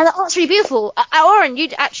 And the art's really beautiful. Oren, you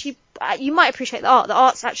might appreciate the art. The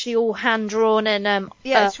art's actually all hand drawn and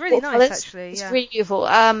it's really nice actually. It's really beautiful.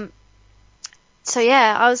 So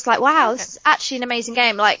yeah, I was like, wow, this is actually an amazing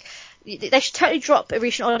game. Like, they should totally drop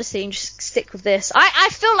Eretion Odyssey and just stick with this. I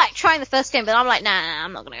feel like trying the first game, but I'm like, nah,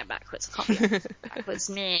 I'm not gonna go backwards. I can't go backwards.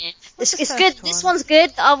 Meh. It's good. This one's good.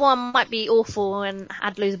 The other one might be awful and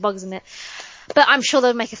had loads of bugs in it. But I'm sure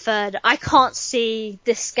they'll make a third. I can't see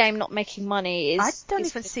this game not making money. I don't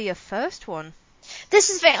even see a first one. This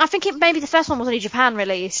is the thing. I think maybe the first one was only Japan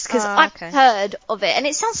released, because I've heard of it, and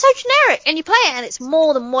it sounds so generic, and you play it and it's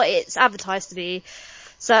more than what it's advertised to be.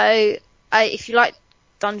 So if you like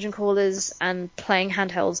dungeon crawlers and playing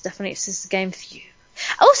handhelds, definitely this is the game for you.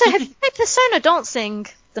 Also, have you played Persona Dancing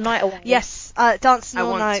the Night Away? Yes, Dancing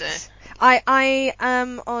All Night. I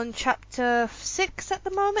am on chapter 6 at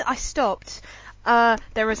the moment. I stopped.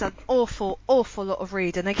 There is an awful lot of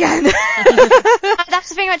reading again. That's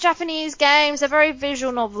the thing about Japanese games. They're very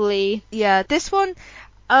visual novel-y. Yeah, this one,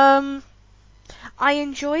 I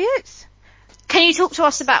enjoy it. Can you talk to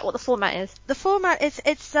us about what the format is? The format is,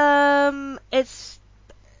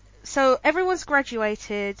 so everyone's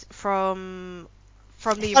graduated from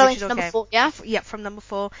the original number game. 4, yeah? Yeah, from number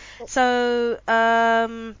 4. So,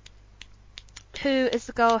 who is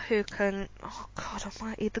the girl who can... Oh, God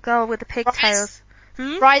almighty. The girl with the pigtails.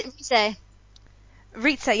 Right,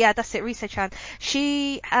 Rise, yeah, that's it, Rise-chan.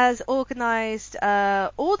 She has organised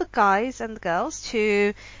all the guys and the girls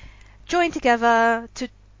to join together to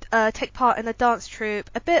take part in a dance troupe,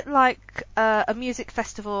 a bit like a music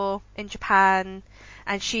festival in Japan.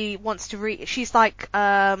 And she wants to she's like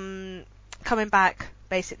coming back,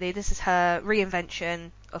 basically. This is her reinvention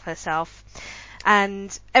of herself.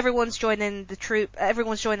 And everyone's joining the troupe,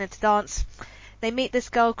 everyone's joining to dance. They meet this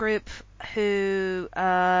girl group who,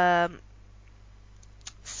 I'm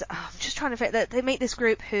just trying to think, that they meet this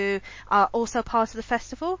group who are also part of the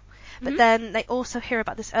festival, but then they also hear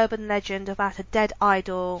about this urban legend about a dead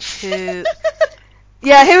idol who,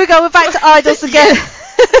 yeah, here we go, we're back to idols again.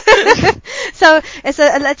 So it's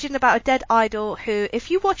a legend about a dead idol who,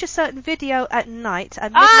 if you watch a certain video at night,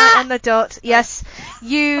 at midnight on the dot, yes,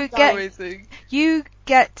 you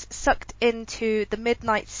get sucked into the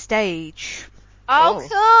midnight stage.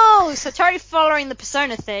 Oh, cool! So totally following the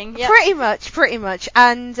Persona thing. Yep. Pretty much.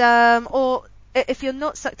 And or if you're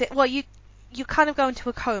not sucked in, well, you kind of go into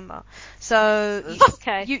a coma. So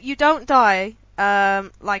you don't die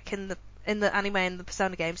like in the anime and the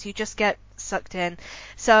Persona games. You just get sucked in.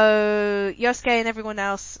 So Yosuke and everyone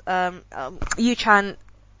else, Yu-chan,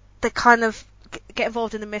 they kind of get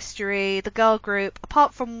involved in the mystery. The girl group,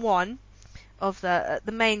 apart from one of the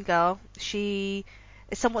main girl, she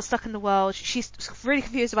is somewhat stuck in the world. She's really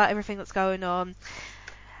confused about everything that's going on.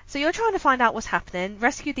 So you're trying to find out what's happening,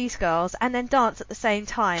 rescue these girls, and then dance at the same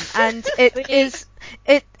time. And it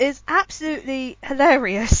is absolutely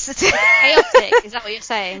hilarious. Chaotic, is that what you're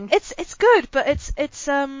saying? It's good, but it's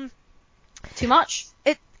too much?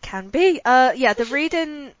 It can be. Yeah, the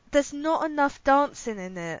reading, there's not enough dancing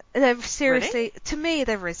in it. Seriously, really? To me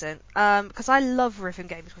there isn't. Because I love rhythm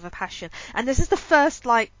games with a passion. And this is the first,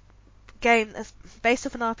 like, game that's based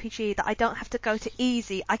off an RPG that I don't have to go to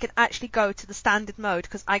easy. I can actually go to the standard mode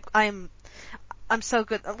because I'm so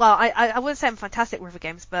good. Well, I wouldn't say I'm fantastic with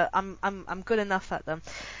rhythm games, but I'm good enough at them.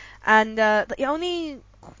 And the only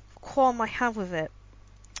qualm I have with it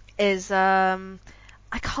is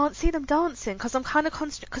I can't see them dancing because I'm kind of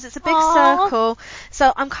because it's a big circle,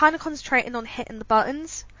 so I'm kind of concentrating on hitting the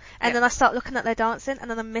buttons, and then I start looking at their dancing,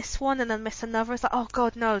 and then I miss one, and then miss another. It's like, oh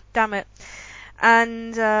god, no, damn it.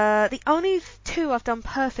 And the only two I've done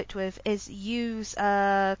perfect with is Yu's,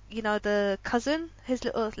 the cousin, his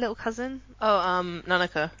little cousin. Oh,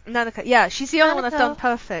 Nanaka. Nanaka, yeah, she's the only one I've done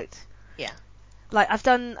perfect. Yeah. Like,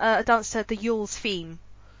 Yule's a dance to the Yule's theme.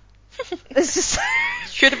 It's just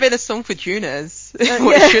should have been a song for Junas.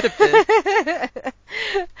 What it should have been.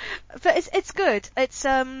 But it's good. It's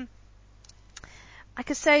I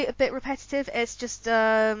could say a bit repetitive. It's just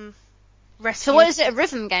rescue. So what is it? A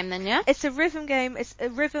rhythm game then? Yeah. It's a rhythm game. It's a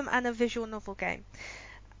rhythm and a visual novel game.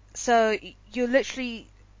 So you're literally,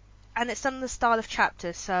 and it's done in the style of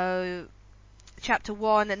chapters. So chapter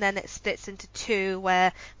 1, and then it splits into 2,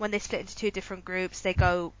 where when they split into 2 different groups, they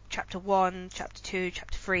go chapter 1, chapter 2,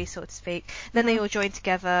 chapter 3, so to speak. Then they all join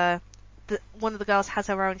together. One of the girls has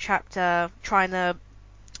her own chapter,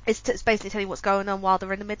 it's basically telling you what's going on while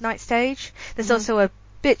they're in the midnight stage. There's also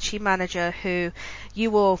bitchy manager who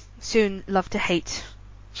you will soon love to hate.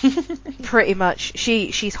 Pretty much.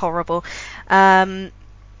 She's horrible. I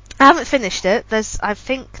haven't finished it. I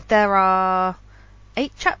think there are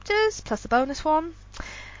 8 chapters plus a bonus one.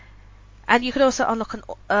 And you can also unlock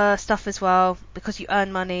stuff as well because you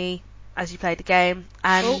earn money as you play the game.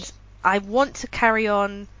 And I want to carry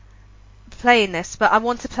on playing this, but I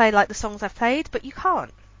want to play like the songs I've played, but you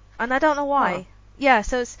can't. And I don't know why. Oh. Yeah,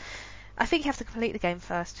 so I think you have to complete the game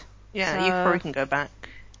first. Yeah, so, you probably can go back.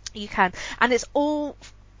 You can. And it's all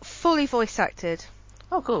fully voice acted.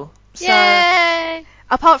 Oh, cool. So, Yay!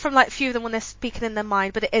 apart from like a few of them when they're speaking in their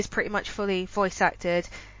mind, but it is pretty much fully voice acted.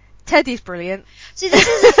 Teddy's brilliant. See, this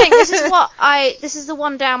is the thing. This is the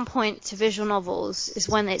one down point to visual novels is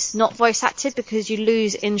when it's not voice acted because you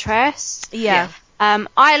lose interest. Yeah.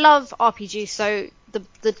 I love RPGs, so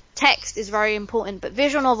the text is very important, but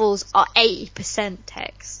visual novels are 80%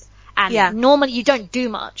 text. And normally you don't do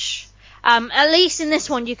much. At least in this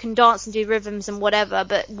one you can dance and do rhythms and whatever,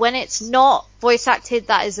 but when it's not voice acted,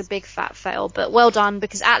 that is a big fat fail. But well done,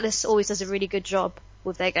 because Atlas always does a really good job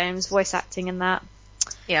with their games, voice acting and that.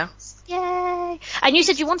 Yeah. Yay! And you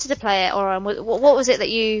said you wanted to play it, or what was it that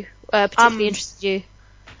you particularly interested you?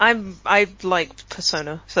 I liked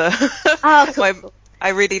Persona, so cool. I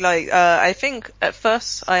really like. I think at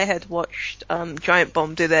first I had watched Giant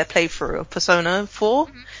Bomb do their playthrough of Persona 4,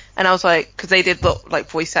 and I was like, because they did like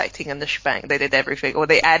voice acting and the shebang, they did everything, or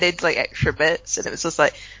they added like extra bits, and it was just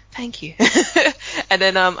like, thank you. And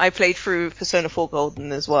then I played through Persona 4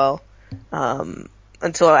 Golden as well,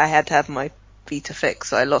 until I had to have my Vita fix,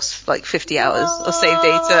 so I lost like 50 hours of save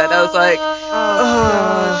data, and I was like, oh.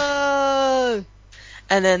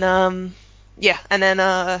 And then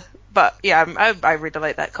but yeah, I really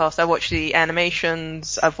like that cast. I watched the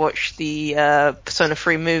animations, I've watched the Persona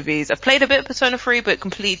 3 movies, I've played a bit of Persona 3, but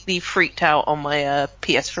completely freaked out on my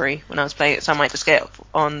PS3 when I was playing it, so I might just get it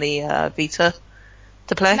on the Vita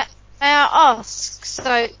to play. May I ask,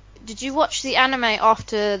 so did you watch the anime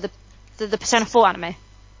after the Persona 4 anime?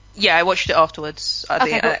 Yeah, I watched it afterwards.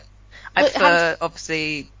 Okay, cool. I prefer,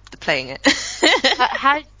 obviously, playing it.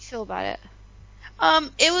 How did you feel about it?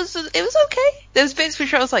 It was okay. There was bits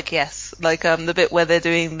which I was like, yes. Like, the bit where they're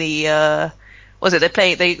doing the,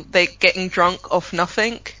 they're getting drunk off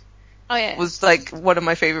nothing. Oh yeah. Was like one of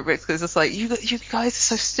my favorite bits, because it's like, you guys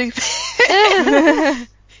are so stupid.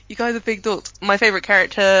 You guys are big dorks. My favorite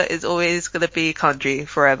character is always gonna be Kanji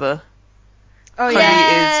forever. Oh Kanji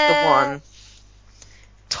yeah. is the one.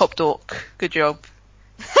 Top dork. Good job.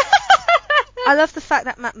 I love the fact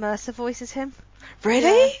that Matt Mercer voices him.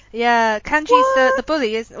 Really? Yeah, Kanji's the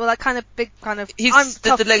bully, isn't? Well, like kind of big, kind of. He's I'm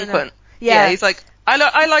the delinquent. Yeah, he's like, I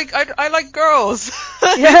like girls.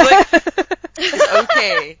 Yeah. Like, it's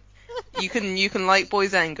okay. You can like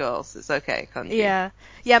boys and girls. It's okay, Kanji. Yeah.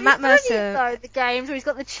 Matt Mercer. Though, the games where he's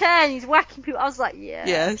got the chair and he's whacking people. I was like, yeah.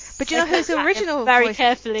 Yes. But do you know whose original very voice?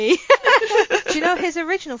 Carefully. Do you know who his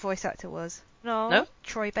original voice actor was? No.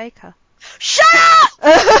 Troy Baker. Shut up!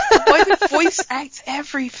 Why do voice act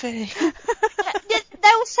everything?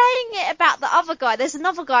 They were saying it about the other guy. There's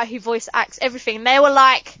another guy who voice acts everything. And they were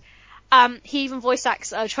like, he even voice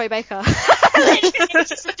acts Troy Baker. It's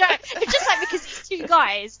just a joke. It's just like because these two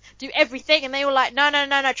guys do everything, and they were like, no.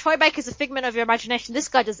 Troy Baker's a figment of your imagination. This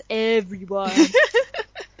guy does everyone.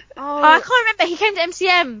 I can't remember. He came to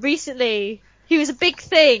MCM recently. He was a big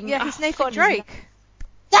thing. Yeah, he's Nathan Drake.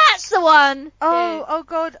 That's the one. Oh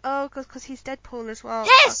god, because he's Deadpool as well.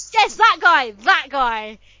 Yes, that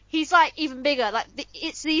guy. He's like even bigger. Like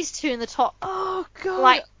it's these two in the top. Oh god.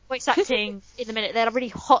 Like voice acting in a minute. They're really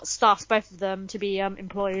hot stuff, both of them, to be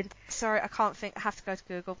employed. Sorry, I can't think. I have to go to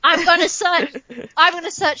Google. I'm gonna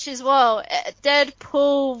search as well.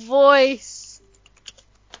 Deadpool voice.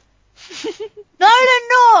 Nolan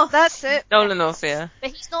North. That's it. Nolan North, yeah.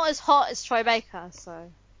 But he's not as hot as Troy Baker, so.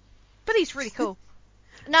 But he's really cool.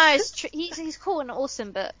 No, he's cool and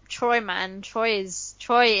awesome, but Troy has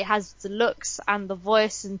the looks and the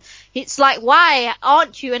voice, and it's like, why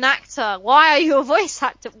aren't you an actor? Why are you a voice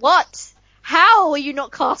actor? What? How are you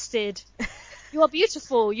not casted? You are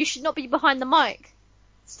beautiful. You should not be behind the mic.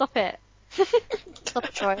 Stop it. Stop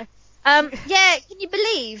it, Troy. Yeah, can you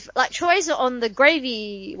believe, like, Troy's on the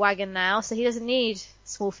gravy wagon now, so he doesn't need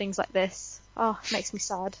small things like this. Oh, it makes me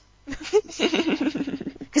sad.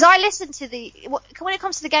 Because I listen to when it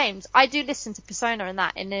comes to the games, I do listen to Persona and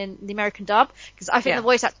that in the American dub, because I think the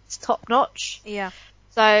voice acting's top notch. Yeah.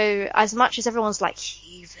 So, as much as everyone's like,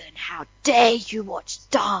 Heathen, how dare you watch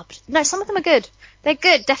dubbed? No, some of them are good. They're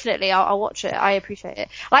good, definitely. I'll watch it. I appreciate it.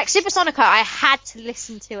 Like Supersonica, I had to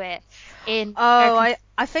listen to it in. I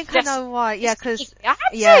think I know why. Yeah, because I had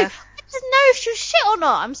to. didn't know if she was shit or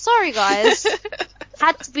not. I'm sorry, guys.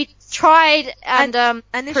 Had to be tried and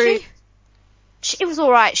is proved. It was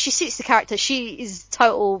alright. She suits the character. She is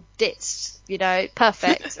total ditz,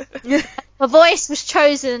 perfect. Her voice was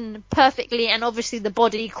chosen perfectly, and obviously the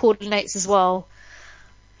body coordinates as well.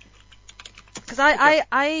 Because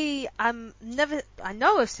I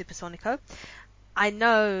know of Supersonico. I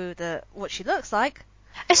know what she looks like.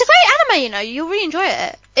 It's a great anime, you'll really enjoy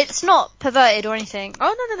it. It's not perverted or anything.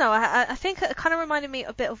 Oh, no. I think it kind of reminded me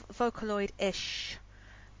a bit of Vocaloid-ish.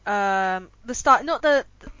 The start, not the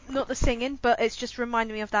singing, but it's just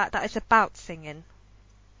reminding me of that it's about singing.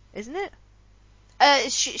 Isn't it?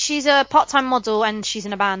 She's a part-time model and she's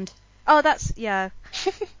in a band. Oh, yeah.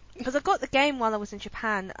 Because I got the game while I was in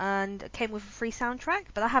Japan, and it came with a free soundtrack,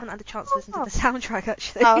 but I haven't had the chance to listen to the soundtrack,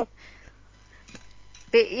 actually. Oh.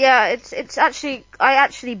 But yeah, it's actually, I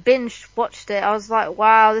actually binge watched it. I was like,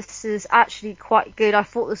 wow, this is actually quite good. I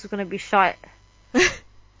thought this was going to be shite.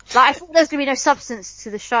 I thought there was going to be no substance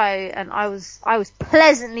to the show, and I was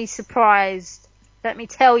pleasantly surprised, let me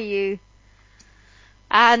tell you.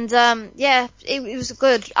 And it was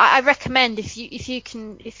good. I recommend if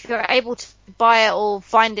you're able to buy it or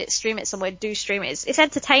find it, stream it somewhere, do stream it. It's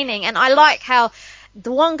entertaining, and I like how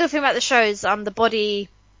the one good thing about the show is the body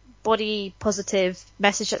positive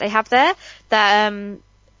message that they have there. That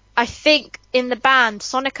I think in the band,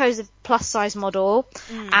 Sonico's a plus size model,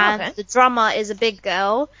 and the drummer is a big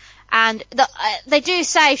girl, and they do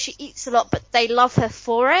say she eats a lot, but they love her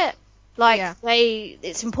for it.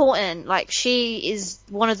 It's important. She is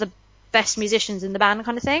one of the best musicians in the band,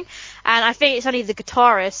 kind of thing. And I think it's only the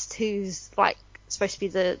guitarist who's supposed to be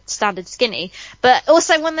the standard skinny. But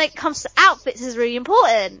also when it comes to outfits is really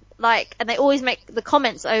important. And they always make the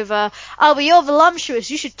comments over, oh, but you're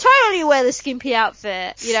voluptuous, you should totally wear the skimpy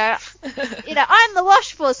outfit. I'm the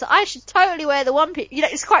washable, so I should totally wear the one piece.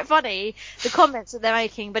 It's quite funny, the comments that they're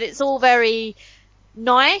making, but it's all very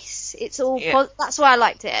nice. It's all that's why I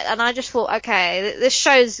liked it, and I just thought, okay, this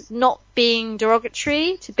show's not being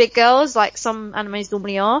derogatory to big girls like some animes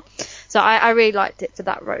normally are. So I really liked it for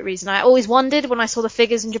that reason. I always wondered when I saw the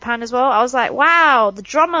figures in Japan as well. I was like, wow, the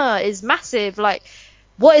drummer is massive.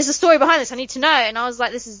 What is the story behind this? I need to know. And I was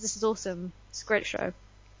like, this is awesome. It's a great show.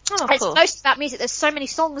 Oh, it's cool. mostly about music. There's so many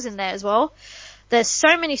songs in there as well. There's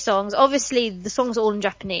so many songs. Obviously, the songs are all in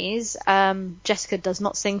Japanese. Jessica does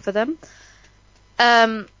not sing for them.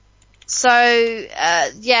 You'd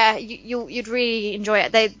really enjoy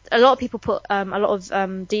it. A lot of people put a lot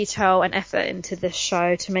of detail and effort into this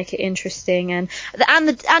show to make it interesting, and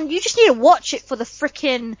you just need to watch it for the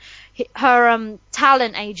frickin' her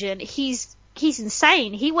talent agent. He's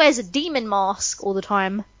insane. He wears a demon mask all the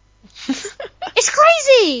time. It's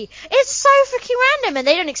crazy. It's so freaking random, and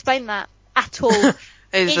they don't explain that at all.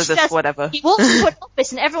 It's just whatever. He walks into an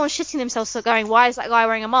office and everyone's shitting themselves, so going, why is that guy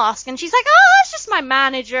wearing a mask? And she's like, oh, it's just my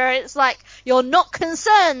manager. It's like, you're not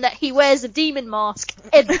concerned that he wears a demon mask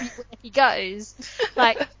everywhere he goes.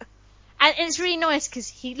 And it's really nice because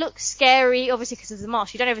he looks scary, obviously because of the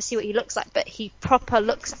mask. You don't ever see what he looks like, but he proper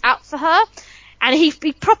looks out for her. And he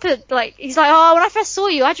proper, he's like, oh, when I first saw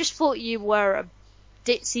you, I just thought you were a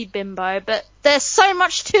ditzy bimbo, but there's so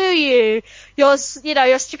much to you. You're a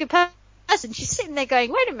stupid person. And she's sitting there going,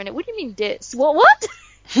 wait a minute, what do you mean ditz? What?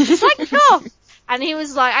 It's like, no. And he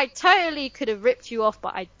was like, I totally could have ripped you off,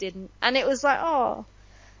 but I didn't. And it was like, oh.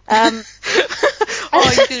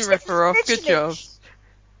 Oh, you didn't rip her off. Good job.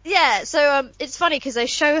 Yeah, so it's funny because they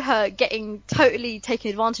show her getting totally taken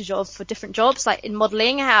advantage of for different jobs, like in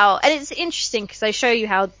modelling, and it's interesting because they show you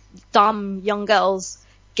how dumb young girls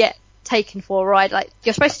get taken for a ride.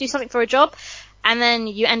 You're supposed to do something for a job, and then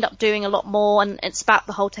you end up doing a lot more, and it's about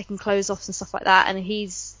the whole taking clothes off and stuff like that, and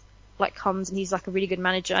he's comes and he's a really good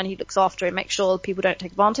manager, and he looks after it, makes sure people don't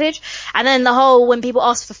take advantage. And then the whole, when people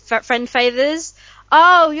ask for friend favours,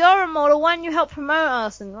 oh, you're a model, why don't you help promote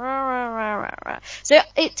us, and rah, rah, rah, rah, rah. So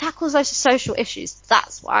it tackles those social issues.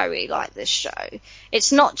 That's why I really like this show.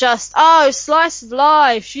 It's not just, oh, slice of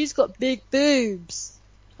life, she's got big boobs.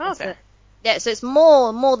 Okay. Yeah, so it's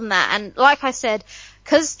more than that. And like I said,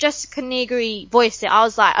 because Jessica Nigri voiced it, I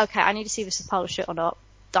was like, okay, I need to see if this is pile of shit or not.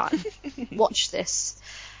 Done. Watch this.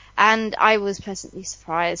 And I was pleasantly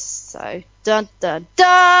surprised. So, dun, dun,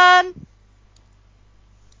 dun!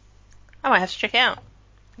 I might have to check it out.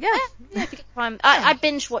 Yeah, if you get time. I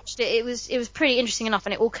binge watched it. It was pretty interesting enough,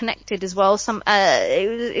 and it all connected as well.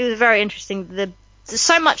 It was very interesting. There's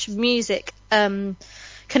so much music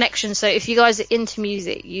connection. So if you guys are into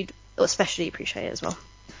music, you'd especially appreciate it as well.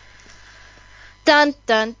 Dun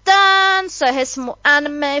dun dun! So here's some more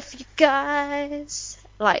anime for you guys.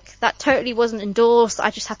 That totally wasn't endorsed.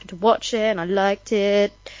 I just happened to watch it and I liked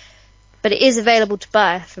it. but it is available to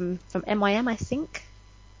buy from MIM, I think.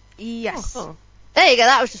 Yes. Oh, cool. There you go.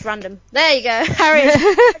 That was just random. There you go. Harry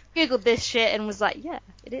googled this shit and was like, yeah,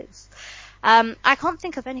 it is. I can't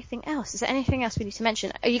think of anything else. Is there anything else we need to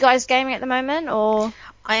mention? Are you guys gaming at the moment, or?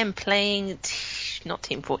 I am playing, not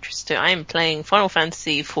Team Fortress 2, I am playing Final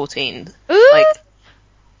Fantasy 14. Ooh! Like,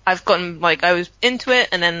 I've gotten, like, I was into it,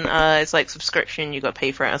 and then, it's like subscription, you gotta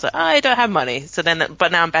pay for it. I was like, I don't have money. So then,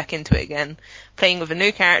 but now I'm back into it again. Playing with a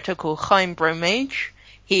new character called Chaim Bromage.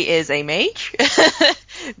 He is a mage.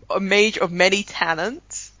 A mage of many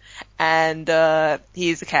talents. And, he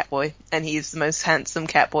is a cat boy. And he is the most handsome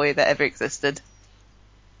cat boy that ever existed.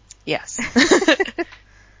 Yes.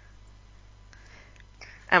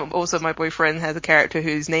 And also my boyfriend has a character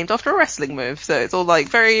who's named after a wrestling move. So it's all like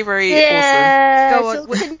very, very awesome. Yeah, Go on. it's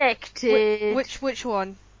all connected. Which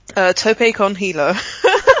one? Tope con Hilo.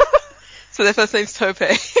 So their first name's Tope.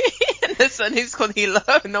 And their surname's con Hilo.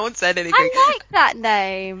 No one said anything. I like that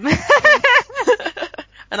name.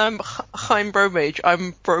 And I'm Chaim Bromage.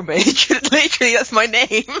 I'm Bromage. Literally, that's my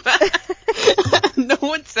name. No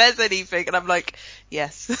one says anything, and I'm like,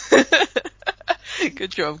 yes.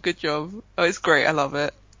 Good job, good job. Oh, it's great. I love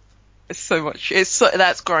it. It's so much.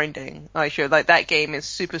 That's grinding. Like, that game is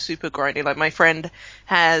super, super grinding. Like, my friend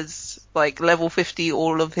has, like, level 50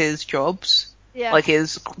 all of his jobs. Yeah. Like,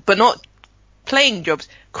 but not playing jobs,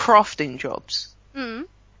 crafting jobs. Mm.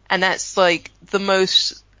 And that's, like, the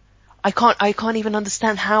most, I can't even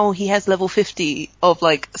understand how he has level 50 of,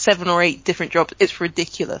 like, 7 or 8 different jobs. It's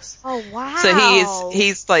ridiculous. Oh wow. So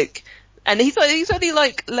he's like, and he's only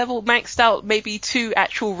like level maxed out maybe 2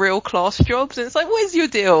 actual real class jobs, and it's like, where's your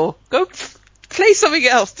deal? Go play something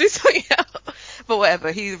else, do something else. But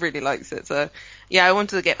whatever, he really likes it, so yeah, I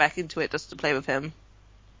wanted to get back into it just to play with him.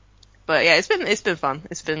 But yeah, it's been fun,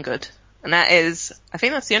 it's been good. And I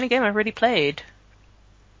think that's the only game I've really played.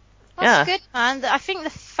 That's good, man. I think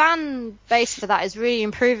the fan base for that is really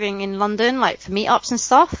improving in London, like for meetups and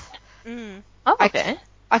stuff. Mm. Oh, okay.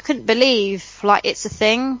 I couldn't believe, like, it's a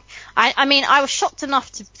thing. I mean, I was shocked enough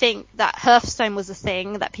to think that Hearthstone was a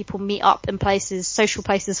thing that people meet up in places, social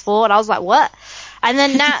places for, and I was like, what? And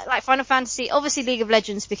then now, like, Final Fantasy, obviously League of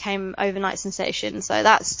Legends became overnight sensation, so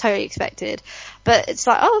that's totally expected. But it's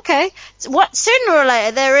like, oh, okay. Sooner or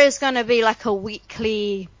later, there is gonna be, like, a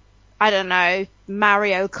weekly, I don't know,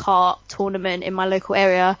 Mario Kart tournament in my local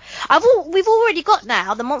area. We've already got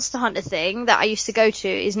now the Monster Hunter thing that I used to go to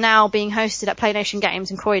is now being hosted at Play Nation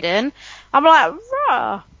Games in Croydon. I'm like,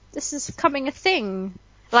 rah, this is becoming a thing.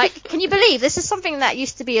 Like, can you believe this is something that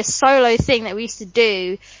used to be a solo thing that we used to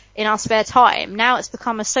do in our spare time? Now it's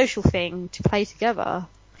become a social thing to play together.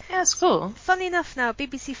 Yeah, it's cool. Funny enough now,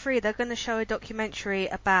 BBC Three, they're going to show a documentary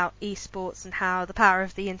about esports and how the power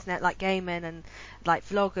of the internet, like gaming and like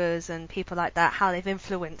vloggers and people like that, how they've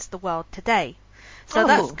influenced the world today. So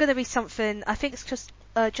that's going to be something, I think it's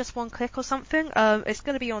just one click or something. It's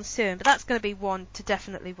going to be on soon, but that's going to be one to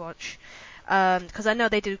definitely watch. Because I know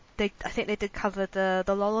I think they did cover the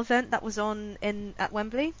LOL event that was on at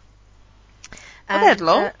Wembley. They had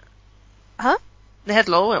LOL? Huh? They had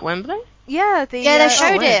LOL at Wembley? Yeah, they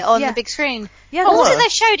showed it on the big screen. Yeah, what was it they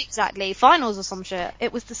showed exactly? Finals or some shit?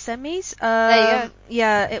 It was the semis. There you go.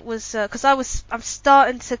 Yeah, it was because I'm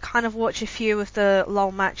starting to kind of watch a few of the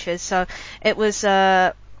LOL matches. So it was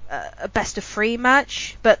a best of 3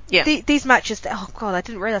 match, but these matches. Oh god, I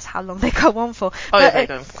didn't realize how long they go on for. Oh, yeah, they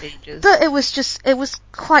go on for ages. But it was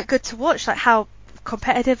quite good to watch, like how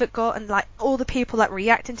competitive it got and like all the people like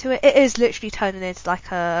reacting to it. It is literally turning into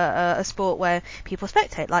like a sport where people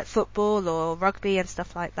spectate, like football or rugby and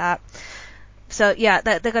stuff like that. So yeah,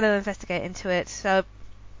 they're going to investigate into it. So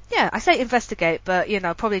yeah, I say investigate, but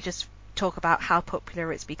probably just talk about how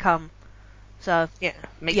popular it's become. So yeah,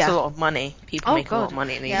 makes a lot of money. People make a lot of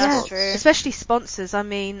money in these sports. That's true. Especially sponsors. I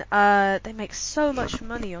mean, they make so much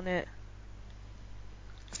money on it.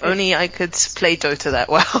 If only I could play Dota that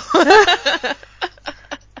well.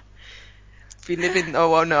 If you live in,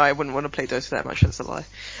 oh well, no, I wouldn't want to play Dota that much. That's a lie.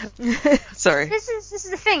 Sorry. This is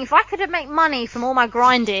the thing. If I could make money from all my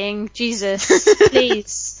grinding, Jesus,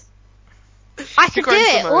 please, I could do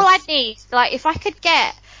it. All I need, like, if I could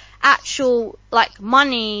get actual like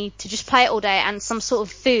money to just play it all day and some sort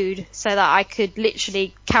of food so that I could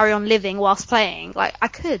literally carry on living whilst playing, like I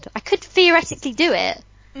could theoretically do it.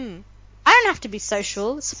 Mm. I don't have to be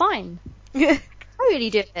social. It's fine. I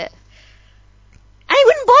really do it. And it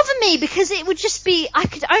wouldn't bother me because it would just be, I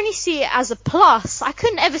could only see it as a plus. I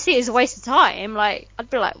couldn't ever see it as a waste of time. Like, I'd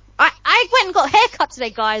be like, I went and got a haircut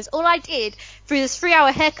today, guys. All I did through this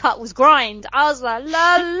 3-hour haircut was grind. I was like,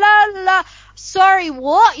 la la la. Sorry,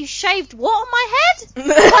 what? You shaved what on my head?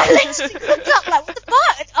 I literally looked up like, what the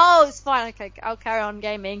fuck? Oh, it's fine. Okay, I'll carry on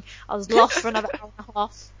gaming. I was lost for another hour and a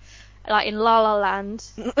half. Like in La La Land.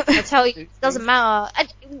 I tell you, it doesn't matter.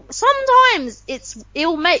 And sometimes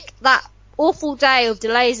it'll make that awful day of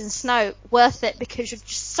delays and snow worth it because you're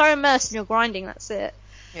just so immersed in your grinding, that's it.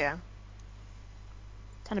 Yeah.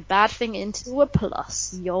 Turn a bad thing into a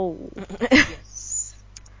plus. Yo. Yes.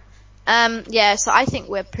 Yeah, so I think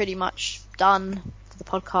we're pretty much done for the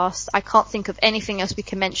podcast. I can't think of anything else we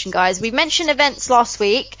can mention, guys. We mentioned events last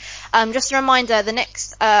week. Just a reminder, the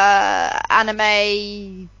next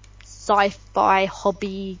anime sci-fi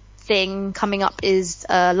hobby thing coming up is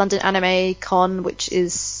London Anime Con, which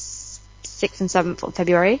is 6th and 7th of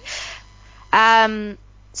February.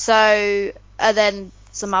 So then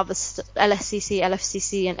some other LSCC,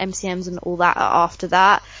 LFCC and MCMs and all that are after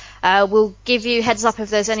that. We'll give you heads up if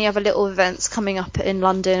there's any other little events coming up in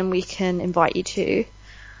London we can invite you to.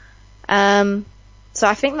 So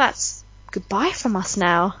I think that's goodbye from us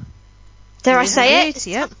now. Dare I say it?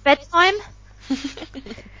 Yep. Bedtime?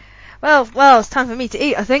 Well, it's time for me to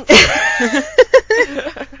eat, I think.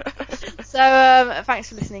 So, thanks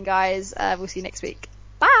for listening, guys. We'll see you next week.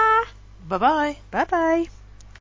 Bye! Bye-bye. Bye-bye.